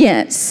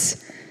experience.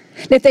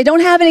 And if they don't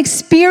have an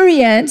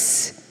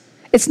experience,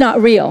 it's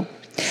not real.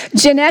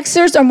 Gen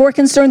Xers are more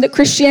concerned that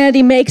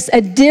Christianity makes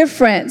a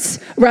difference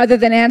rather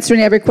than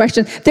answering every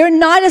question. They're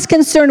not as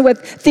concerned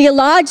with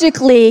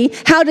theologically,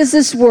 how does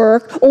this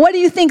work? Or what do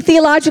you think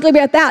theologically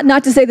about that?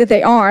 Not to say that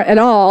they aren't at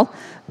all.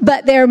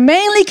 But they're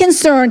mainly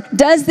concerned,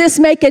 does this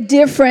make a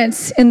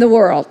difference in the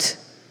world?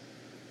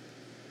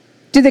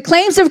 Do the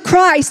claims of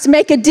Christ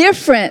make a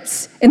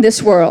difference in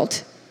this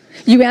world?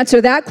 You answer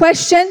that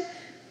question,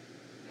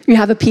 you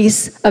have a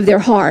piece of their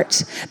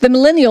heart. The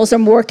millennials are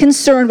more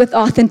concerned with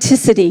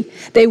authenticity.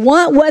 They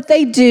want what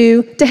they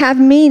do to have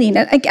meaning.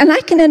 And I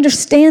can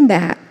understand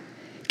that.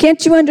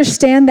 Can't you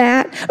understand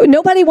that?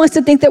 Nobody wants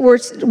to think that we're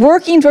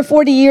working for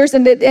 40 years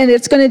and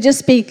it's going to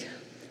just be,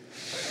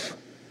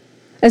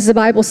 as the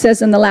Bible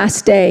says, in the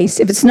last days.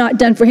 If it's not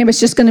done for him, it's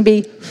just going to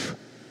be.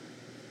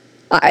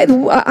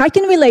 I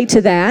can relate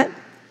to that.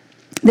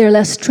 They're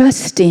less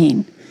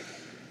trusting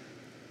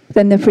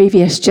than the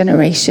previous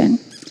generation.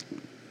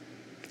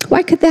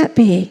 Why could that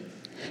be?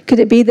 Could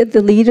it be that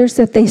the leaders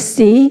that they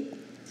see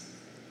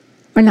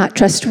are not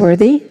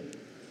trustworthy?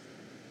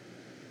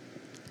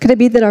 Could it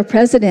be that our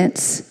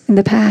presidents in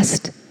the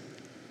past,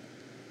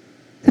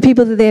 the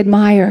people that they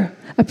admire,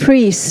 a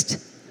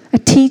priest, a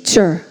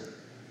teacher,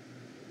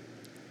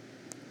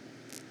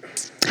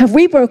 have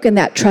we broken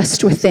that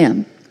trust with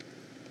them?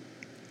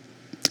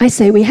 I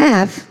say we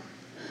have.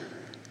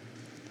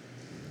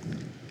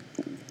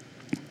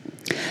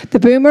 The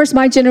boomers,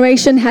 my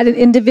generation, had an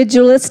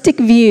individualistic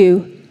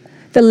view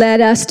that led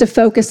us to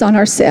focus on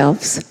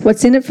ourselves.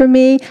 What's in it for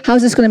me? How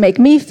is this going to make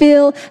me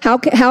feel?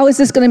 How is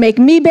this going to make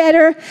me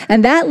better?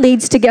 And that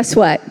leads to, guess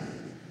what?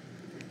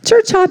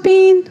 Church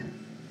hopping.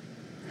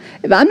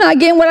 If I'm not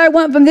getting what I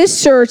want from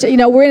this church,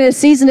 we're in a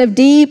season of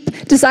deep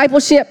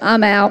discipleship,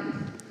 I'm out.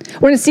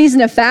 We're in a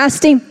season of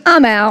fasting,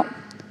 I'm out.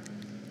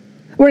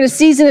 We're in a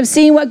season of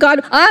seeing what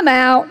God, I'm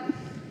out.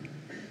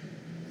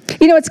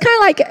 It's kind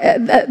of like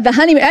the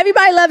honeymoon.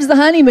 Everybody loves the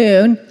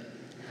honeymoon,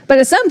 but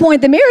at some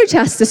point the marriage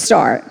has to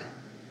start.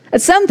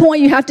 At some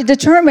point you have to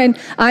determine,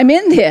 I'm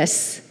in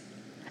this.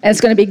 And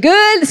it's going to be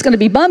good, it's going to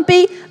be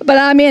bumpy, but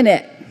I'm in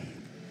it.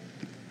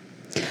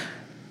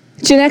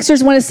 Gen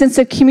Xers want a sense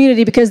of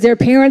community because their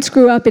parents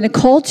grew up in a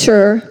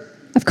culture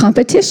of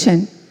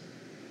competition.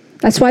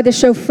 That's why the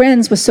show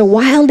Friends was so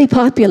wildly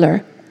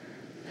popular,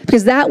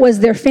 because that was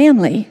their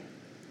family.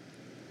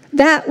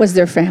 That was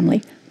their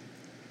family.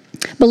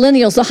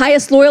 Millennials, the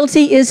highest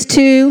loyalty is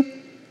to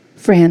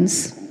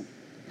friends.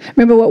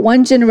 Remember, what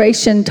one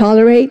generation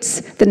tolerates,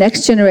 the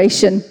next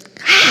generation,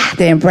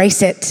 they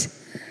embrace it.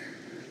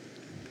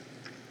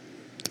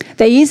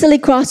 They easily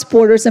cross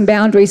borders and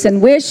boundaries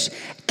and wish,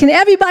 can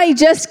everybody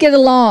just get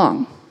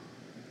along?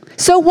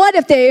 So what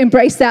if they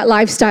embrace that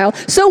lifestyle?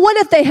 So what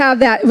if they have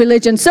that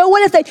religion? So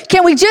what if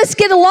can we just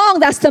get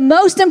along? That's the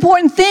most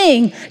important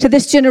thing to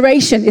this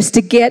generation, is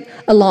to get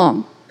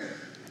along.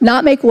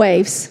 Not make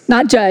waves,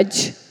 not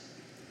judge.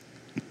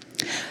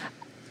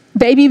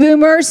 Baby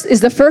boomers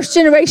is the first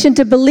generation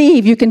to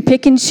believe you can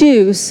pick and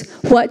choose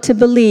what to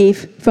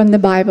believe from the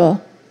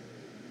Bible.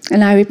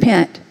 And I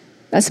repent.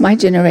 That's my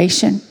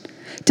generation.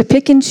 To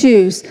pick and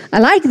choose. I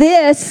like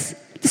this.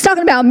 It's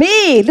talking about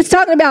me. It's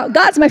talking about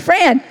God's my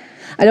friend.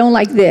 I don't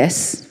like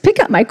this. Pick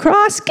up my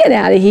cross. Get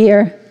out of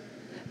here.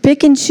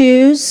 pick and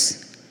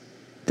choose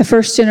the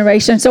first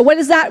generation. So what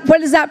does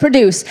that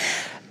produce?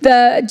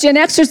 The Gen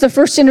Xers, the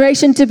first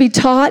generation, to be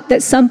taught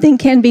that something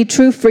can be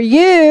true for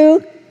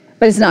you,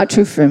 but it's not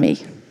true for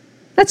me.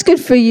 That's good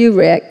for you,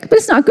 Rick, but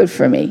it's not good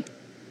for me.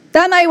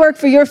 That might work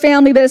for your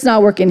family, but it's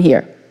not working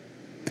here.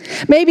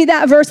 Maybe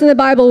that verse in the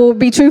Bible will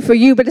be true for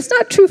you, but it's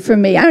not true for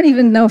me. I don't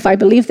even know if I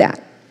believe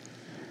that.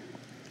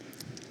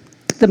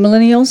 The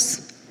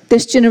millennials,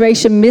 this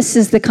generation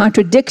misses the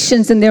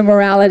contradictions in their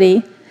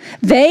morality.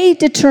 They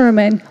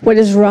determine what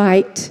is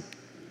right.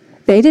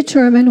 They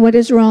determine what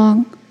is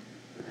wrong,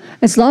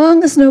 as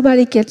long as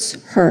nobody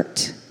gets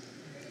hurt.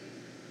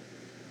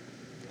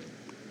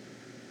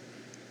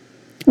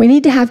 We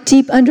need to have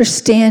deep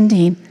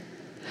understanding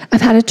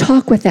of how to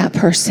talk with that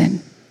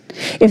person.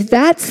 If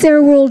that's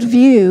their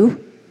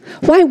worldview,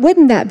 why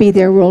wouldn't that be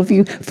their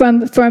worldview?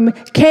 From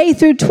K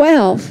through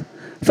 12,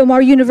 from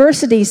our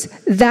universities,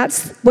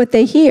 that's what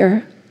they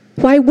hear.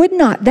 Why would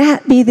not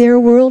that be their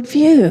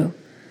worldview?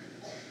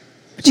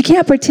 But you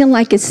can't pretend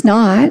like it's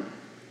not.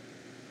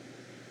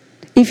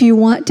 If you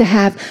want to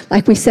have,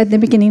 like we said in the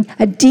beginning,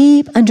 a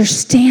deep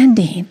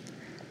understanding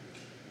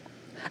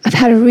of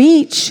how to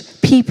reach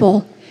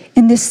people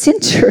in this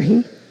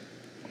century,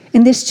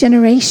 in this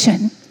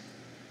generation.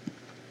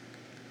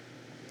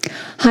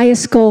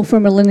 Highest goal for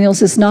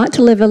millennials is not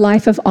to live a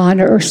life of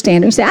honor or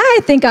standards. I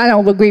think I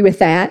don't agree with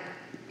that.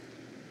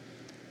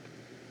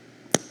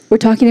 We're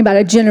talking about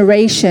a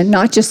generation,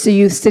 not just the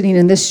youth sitting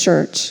in this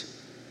church.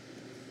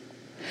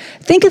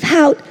 Think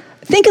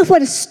of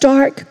what a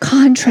stark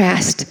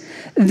contrast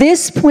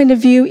this point of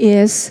view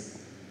is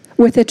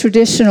with a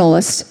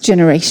traditionalist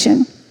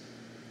generation.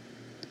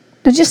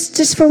 Now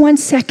just for 1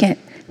 second,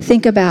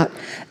 think about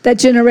that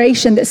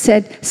generation that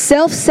said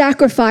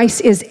self-sacrifice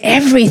is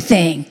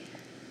everything.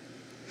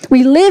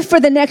 We live for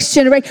the next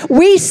generation.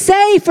 We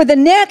say for the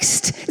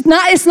next.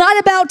 It's not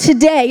about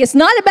today. It's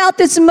not about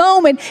this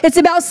moment. It's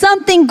about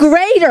something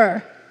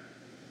greater.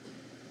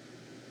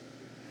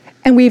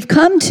 And we've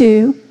come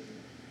to,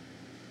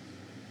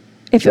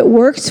 if it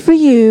works for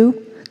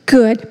you,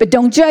 good, but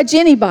don't judge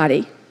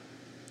anybody.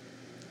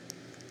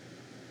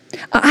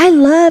 I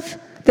love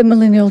the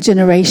millennial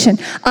generation.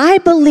 I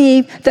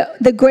believe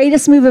that the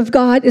greatest move of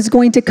God is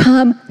going to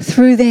come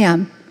through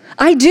them.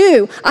 I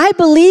do. I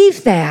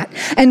believe that.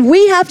 And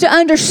we have to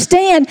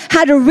understand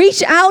how to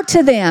reach out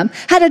to them,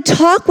 how to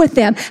talk with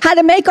them, how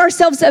to make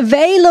ourselves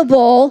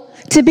available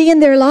to be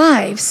in their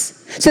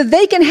lives so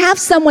they can have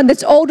someone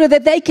that's older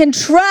that they can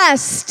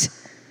trust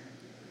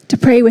to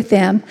pray with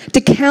them,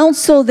 to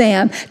counsel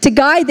them, to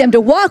guide them,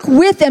 to walk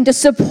with them, to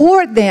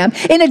support them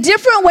in a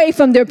different way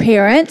from their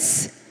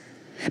parents.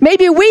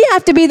 Maybe we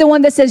have to be the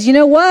one that says, you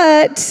know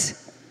what?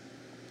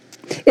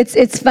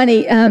 It's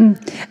funny.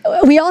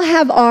 We all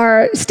have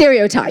our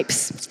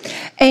stereotypes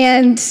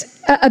and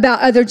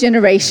about other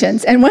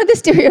generations. And one of the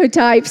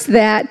stereotypes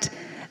that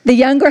the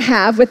younger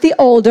have with the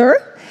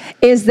older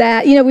is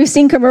that, we've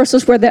seen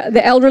commercials where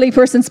the elderly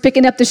person's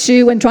picking up the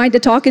shoe and trying to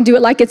talk and do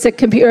it like it's a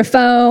computer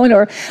phone,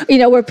 or,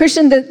 we're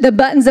pushing the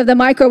buttons of the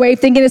microwave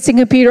thinking it's a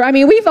computer. I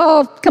mean, we've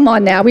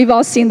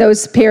all seen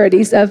those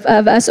parodies of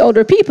us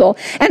older people.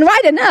 And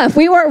right enough,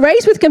 we weren't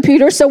raised with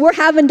computers, so we're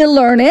having to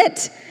learn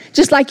it.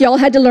 Just like y'all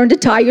had to learn to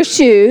tie your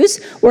shoes,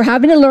 we're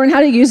having to learn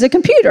how to use a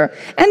computer.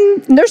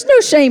 And there's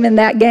no shame in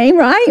that game,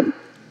 right?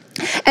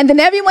 And then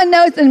everyone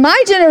knows, in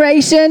my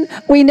generation,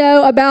 we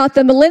know about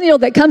the millennial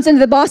that comes into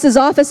the boss's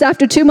office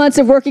after 2 months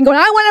of working going,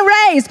 I want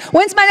a raise.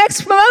 When's my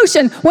next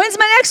promotion? When's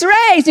my next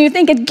raise? And you're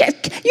thinking, you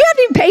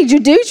haven't even paid your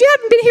dues. You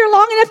haven't been here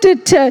long enough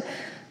to...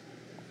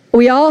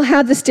 We all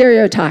have the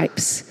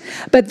stereotypes.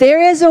 But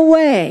there is a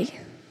way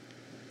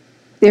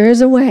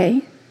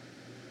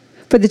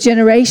for the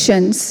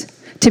generations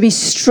to be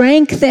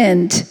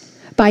strengthened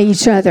by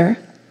each other,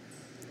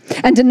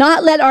 and to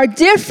not let our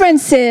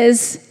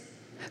differences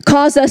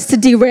cause us to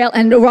derail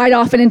and write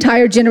off an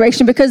entire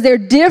generation because they're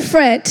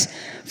different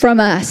from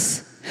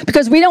us,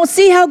 because we don't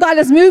see how God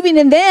is moving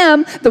in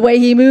them the way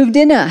He moved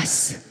in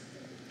us.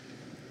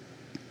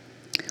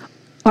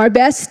 Our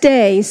best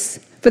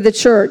days for the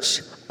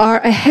church are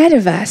ahead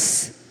of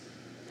us.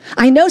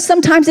 I know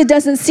sometimes it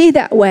doesn't see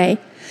that way.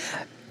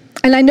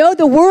 And I know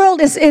the world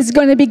is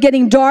going to be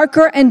getting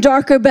darker and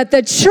darker, but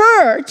the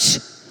church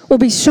will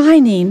be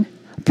shining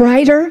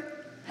brighter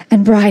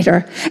and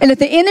brighter. And if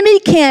the enemy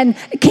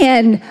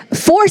can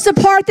force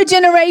apart the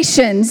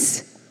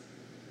generations,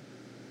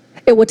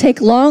 it will take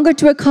longer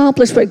to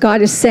accomplish what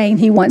God is saying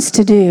He wants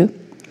to do.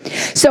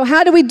 So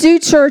how do we do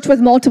church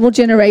with multiple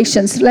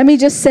generations? Let me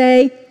just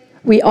say,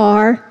 we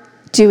are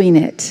doing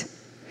it.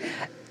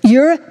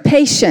 Your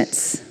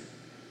patience,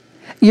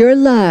 your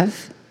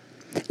love,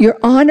 your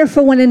honor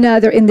for one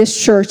another in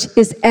this church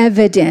is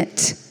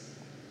evident.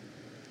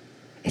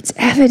 It's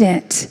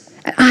evident.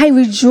 And I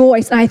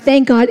rejoice, and I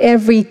thank God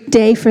every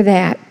day for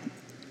that.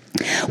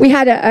 We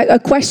had a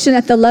question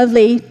at the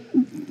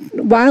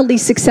wildly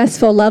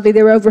successful Lovely.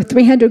 There were over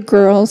 300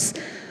 girls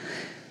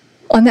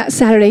on that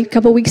Saturday a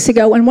couple weeks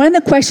ago. And one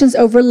of the questions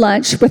over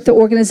lunch with the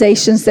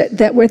organizations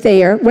that were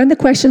there, one of the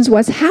questions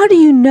was, how do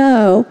you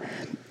know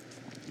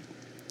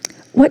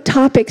what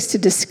topics to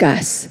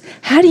discuss?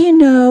 How do you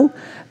know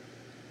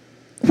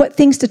what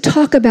things to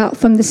talk about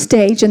from the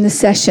stage in the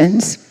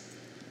sessions?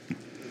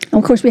 And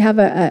of course, we have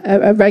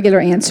a regular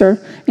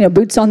answer,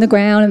 boots on the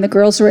ground, and the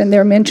girls are in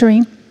there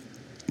mentoring.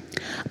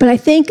 But I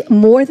think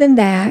more than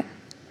that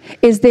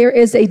is there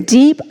is a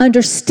deep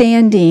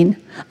understanding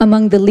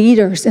among the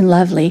leaders in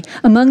Lovely,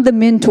 among the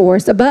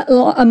mentors,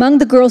 among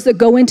the girls that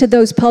go into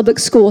those public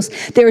schools.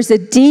 There is a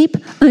deep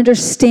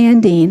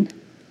understanding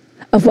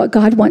of what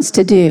God wants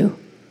to do,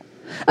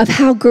 of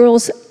how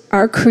girls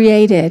are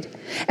created,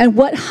 and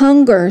what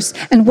hungers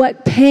and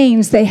what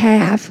pains they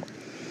have.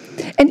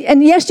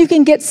 And yes, you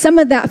can get some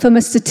of that from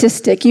a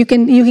statistic. You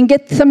can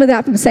get some of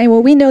that from saying,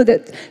 well, we know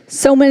that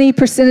so many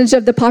percentage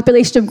of the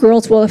population of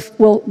girls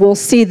will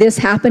see this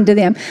happen to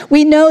them.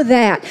 We know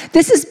that.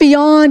 This is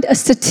beyond a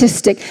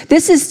statistic.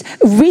 This is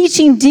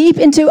reaching deep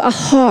into a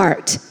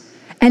heart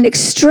and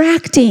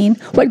extracting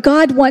what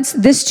God wants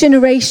this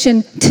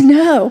generation to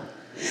know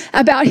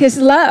about his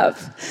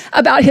love,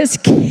 about his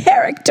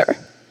character,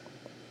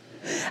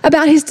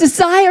 about his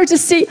desire to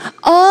see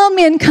all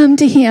men come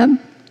to him.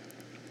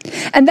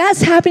 And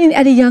that's happening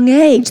at a young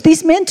age.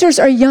 These mentors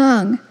are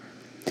young,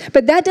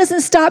 but that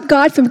doesn't stop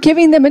God from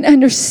giving them an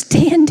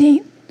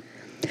understanding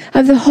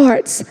of the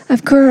hearts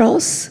of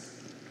girls.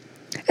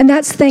 And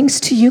that's thanks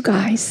to you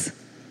guys.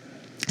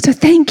 So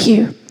thank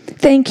you.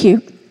 Thank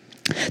you.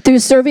 Through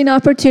serving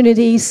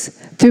opportunities,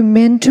 through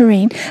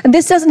mentoring. And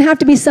this doesn't have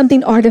to be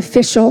something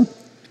artificial.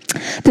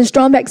 The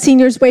Strombeck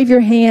seniors, wave your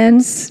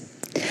hands.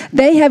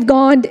 They have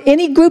gone,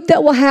 any group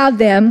that will have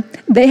them,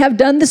 they have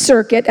done the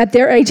circuit at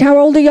their age. How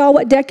old are y'all?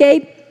 What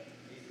decade?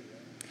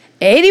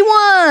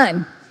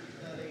 81.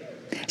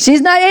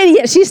 She's not 80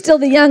 yet. She's still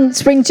the young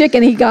spring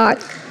chicken he got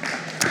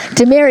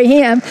to marry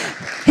him.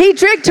 He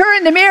tricked her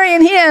into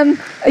marrying him,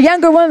 a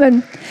younger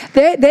woman.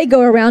 They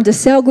go around to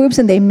cell groups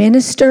and they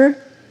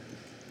minister.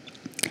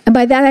 And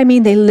by that I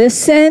mean they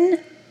listen.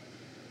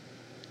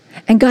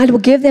 And God will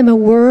give them a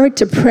word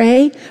to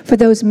pray for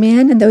those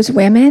men and those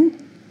women.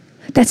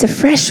 That's a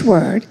fresh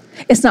word.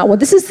 It's not, well,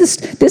 this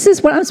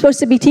is what I'm supposed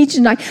to be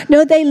teaching tonight.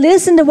 No, they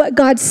listen to what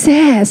God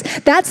says.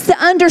 That's the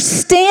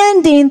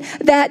understanding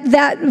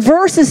that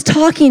verse is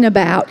talking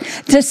about.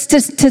 To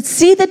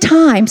see the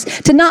times,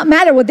 to not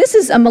matter, well, this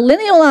is a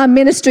millennial I'm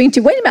ministering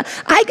to. Wait a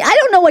minute, I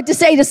don't know what to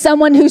say to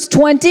someone who's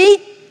 20.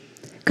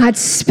 God's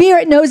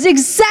Spirit knows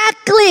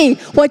exactly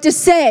what to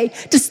say.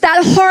 Just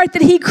that heart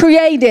that he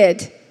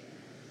created.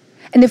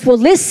 And if we'll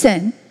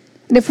listen,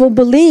 and if we'll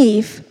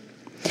believe.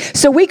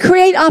 So we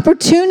create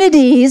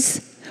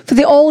opportunities for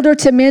the older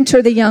to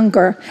mentor the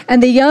younger,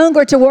 and the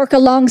younger to work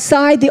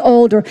alongside the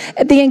older.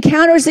 The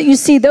encounters that you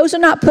see, those are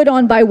not put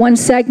on by one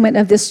segment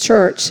of this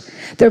church.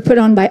 They're put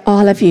on by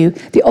all of you,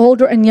 the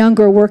older and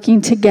younger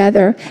working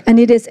together. And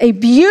it is a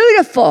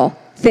beautiful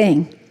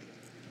thing.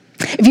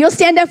 If you'll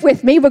stand up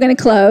with me, we're going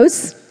to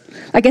close.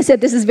 Like I said,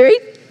 this is a very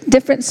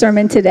different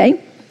sermon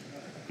today.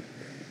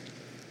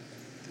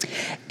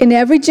 In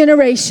every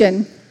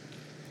generation,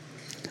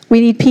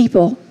 we need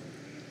people,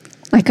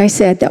 like I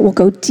said, that will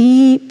go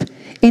deep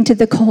into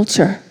the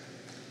culture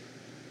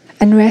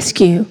and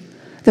rescue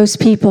those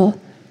people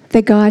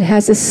that God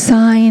has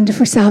assigned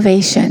for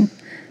salvation.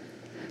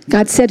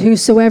 God said,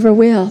 whosoever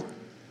will.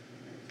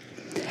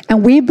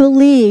 And we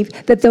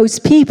believe that those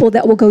people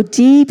that will go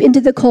deep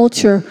into the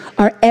culture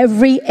are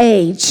every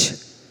age.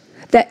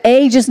 That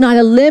age is not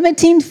a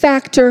limiting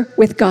factor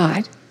with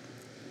God.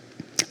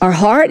 Our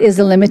heart is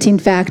a limiting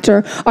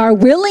factor. Our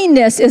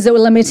willingness is a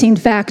limiting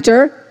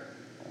factor.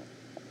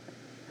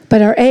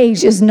 But our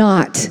age is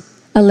not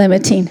a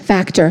limiting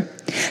factor.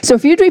 So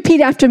if you'd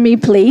repeat after me,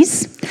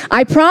 please.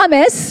 I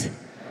promise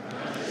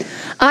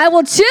I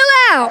will chill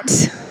out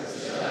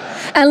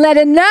and let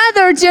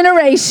another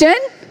generation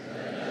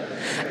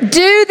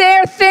do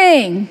their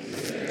thing.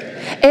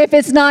 If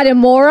it's not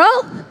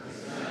immoral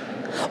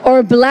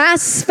or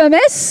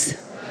blasphemous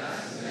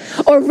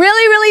or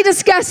really, really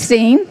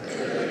disgusting,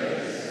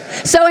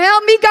 so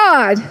help me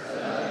God.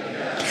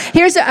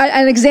 Here's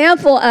an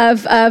example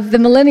of the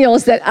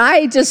millennials that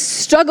I just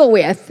struggle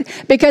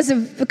with because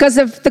of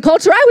the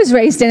culture I was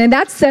raised in. And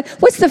that's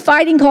what's the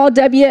fighting called?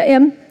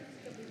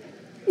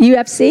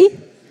 UFC?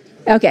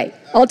 Okay.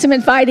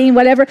 Ultimate Fighting,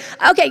 whatever.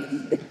 Okay.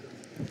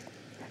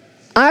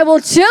 I will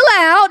chill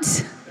out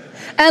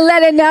and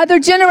let another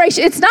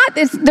generation.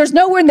 There's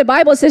nowhere in the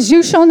Bible that says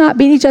you shall not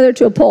beat each other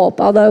to a pulp,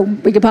 although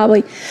we could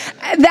probably.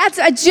 That's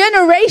a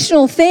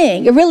generational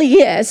thing. It really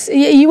is.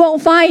 You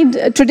won't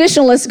find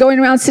traditionalists going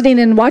around sitting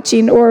and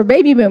watching, or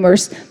baby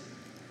boomers.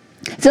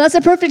 So that's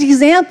a perfect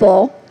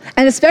example.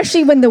 And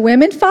especially when the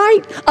women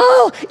fight,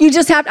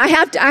 I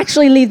have to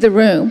actually leave the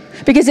room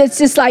because it's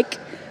just like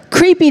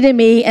creepy to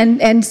me.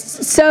 And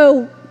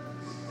so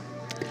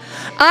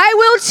I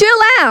will chill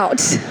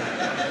out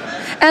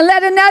and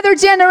let another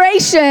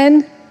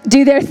generation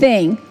do their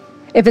thing.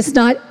 If it's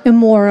not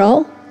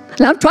immoral,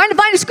 and I'm trying to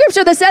find a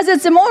scripture that says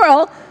it's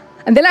immoral,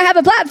 and then I have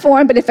a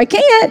platform, but if I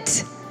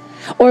can't,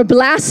 or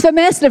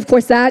blasphemous, and of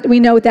course that,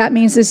 we know what that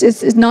means,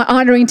 is not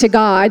honoring to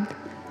God,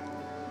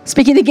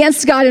 speaking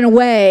against God in a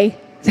way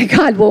that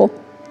God will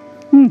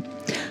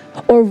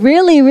or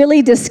really,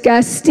 really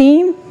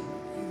disgusting,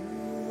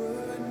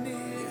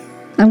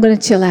 I'm going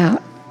to chill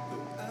out.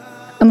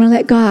 I'm going to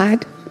let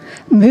God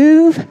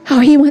move how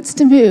he wants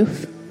to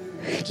move.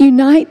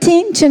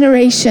 Uniting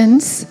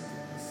generations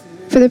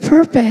for the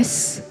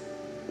purpose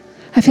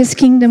of his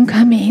kingdom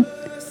coming.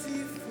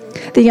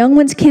 The young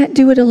ones can't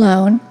do it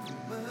alone.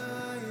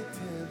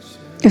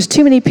 There's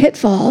too many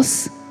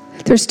pitfalls.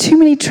 There's too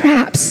many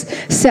traps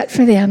set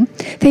for them.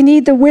 They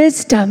need the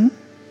wisdom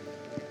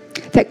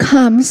that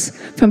comes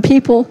from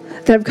people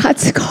that have got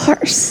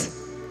scars.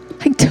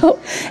 Like,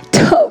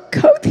 don't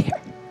go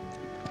there.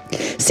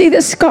 See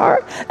this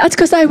scar? That's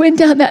because I went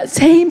down that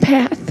same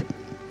path.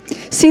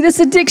 See this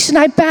addiction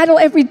I battle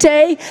every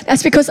day?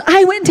 That's because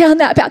I went down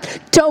that path.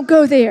 Don't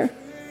go there.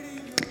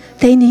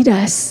 They need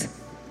us.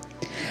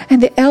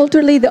 And the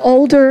elderly, the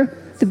older,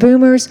 the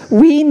boomers,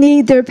 we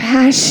need their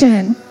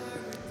passion.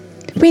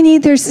 We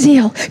need their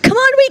zeal. Come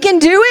on, we can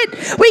do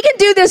it. We can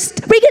do this.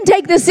 We can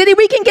take this city.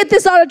 We can get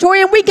this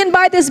auditorium. We can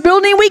buy this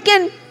building.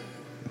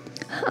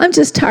 I'm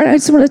just tired. I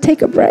just want to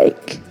take a break.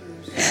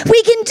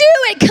 We can do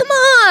it. Come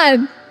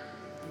on.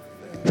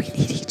 We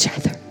need each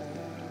other.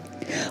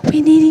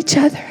 We need each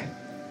other.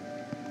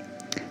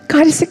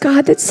 God is a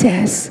God that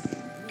says,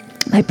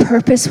 my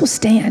purpose will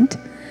stand.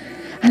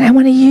 And I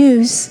want to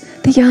use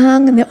the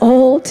young and the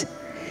old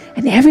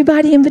and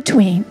everybody in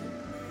between.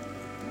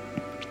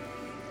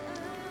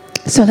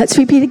 So let's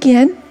repeat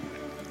again.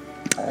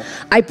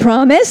 I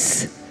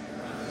promise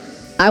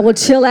I will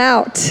chill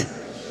out.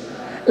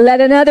 Let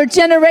another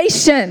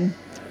generation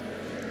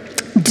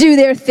do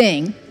their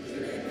thing.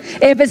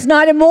 If it's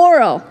not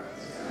immoral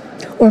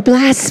or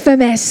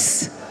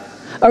blasphemous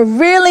or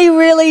really,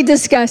 really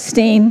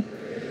disgusting,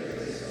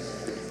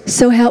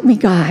 so help me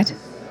God.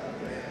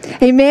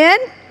 Amen?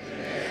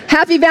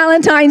 Happy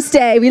Valentine's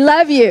Day. We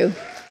love you.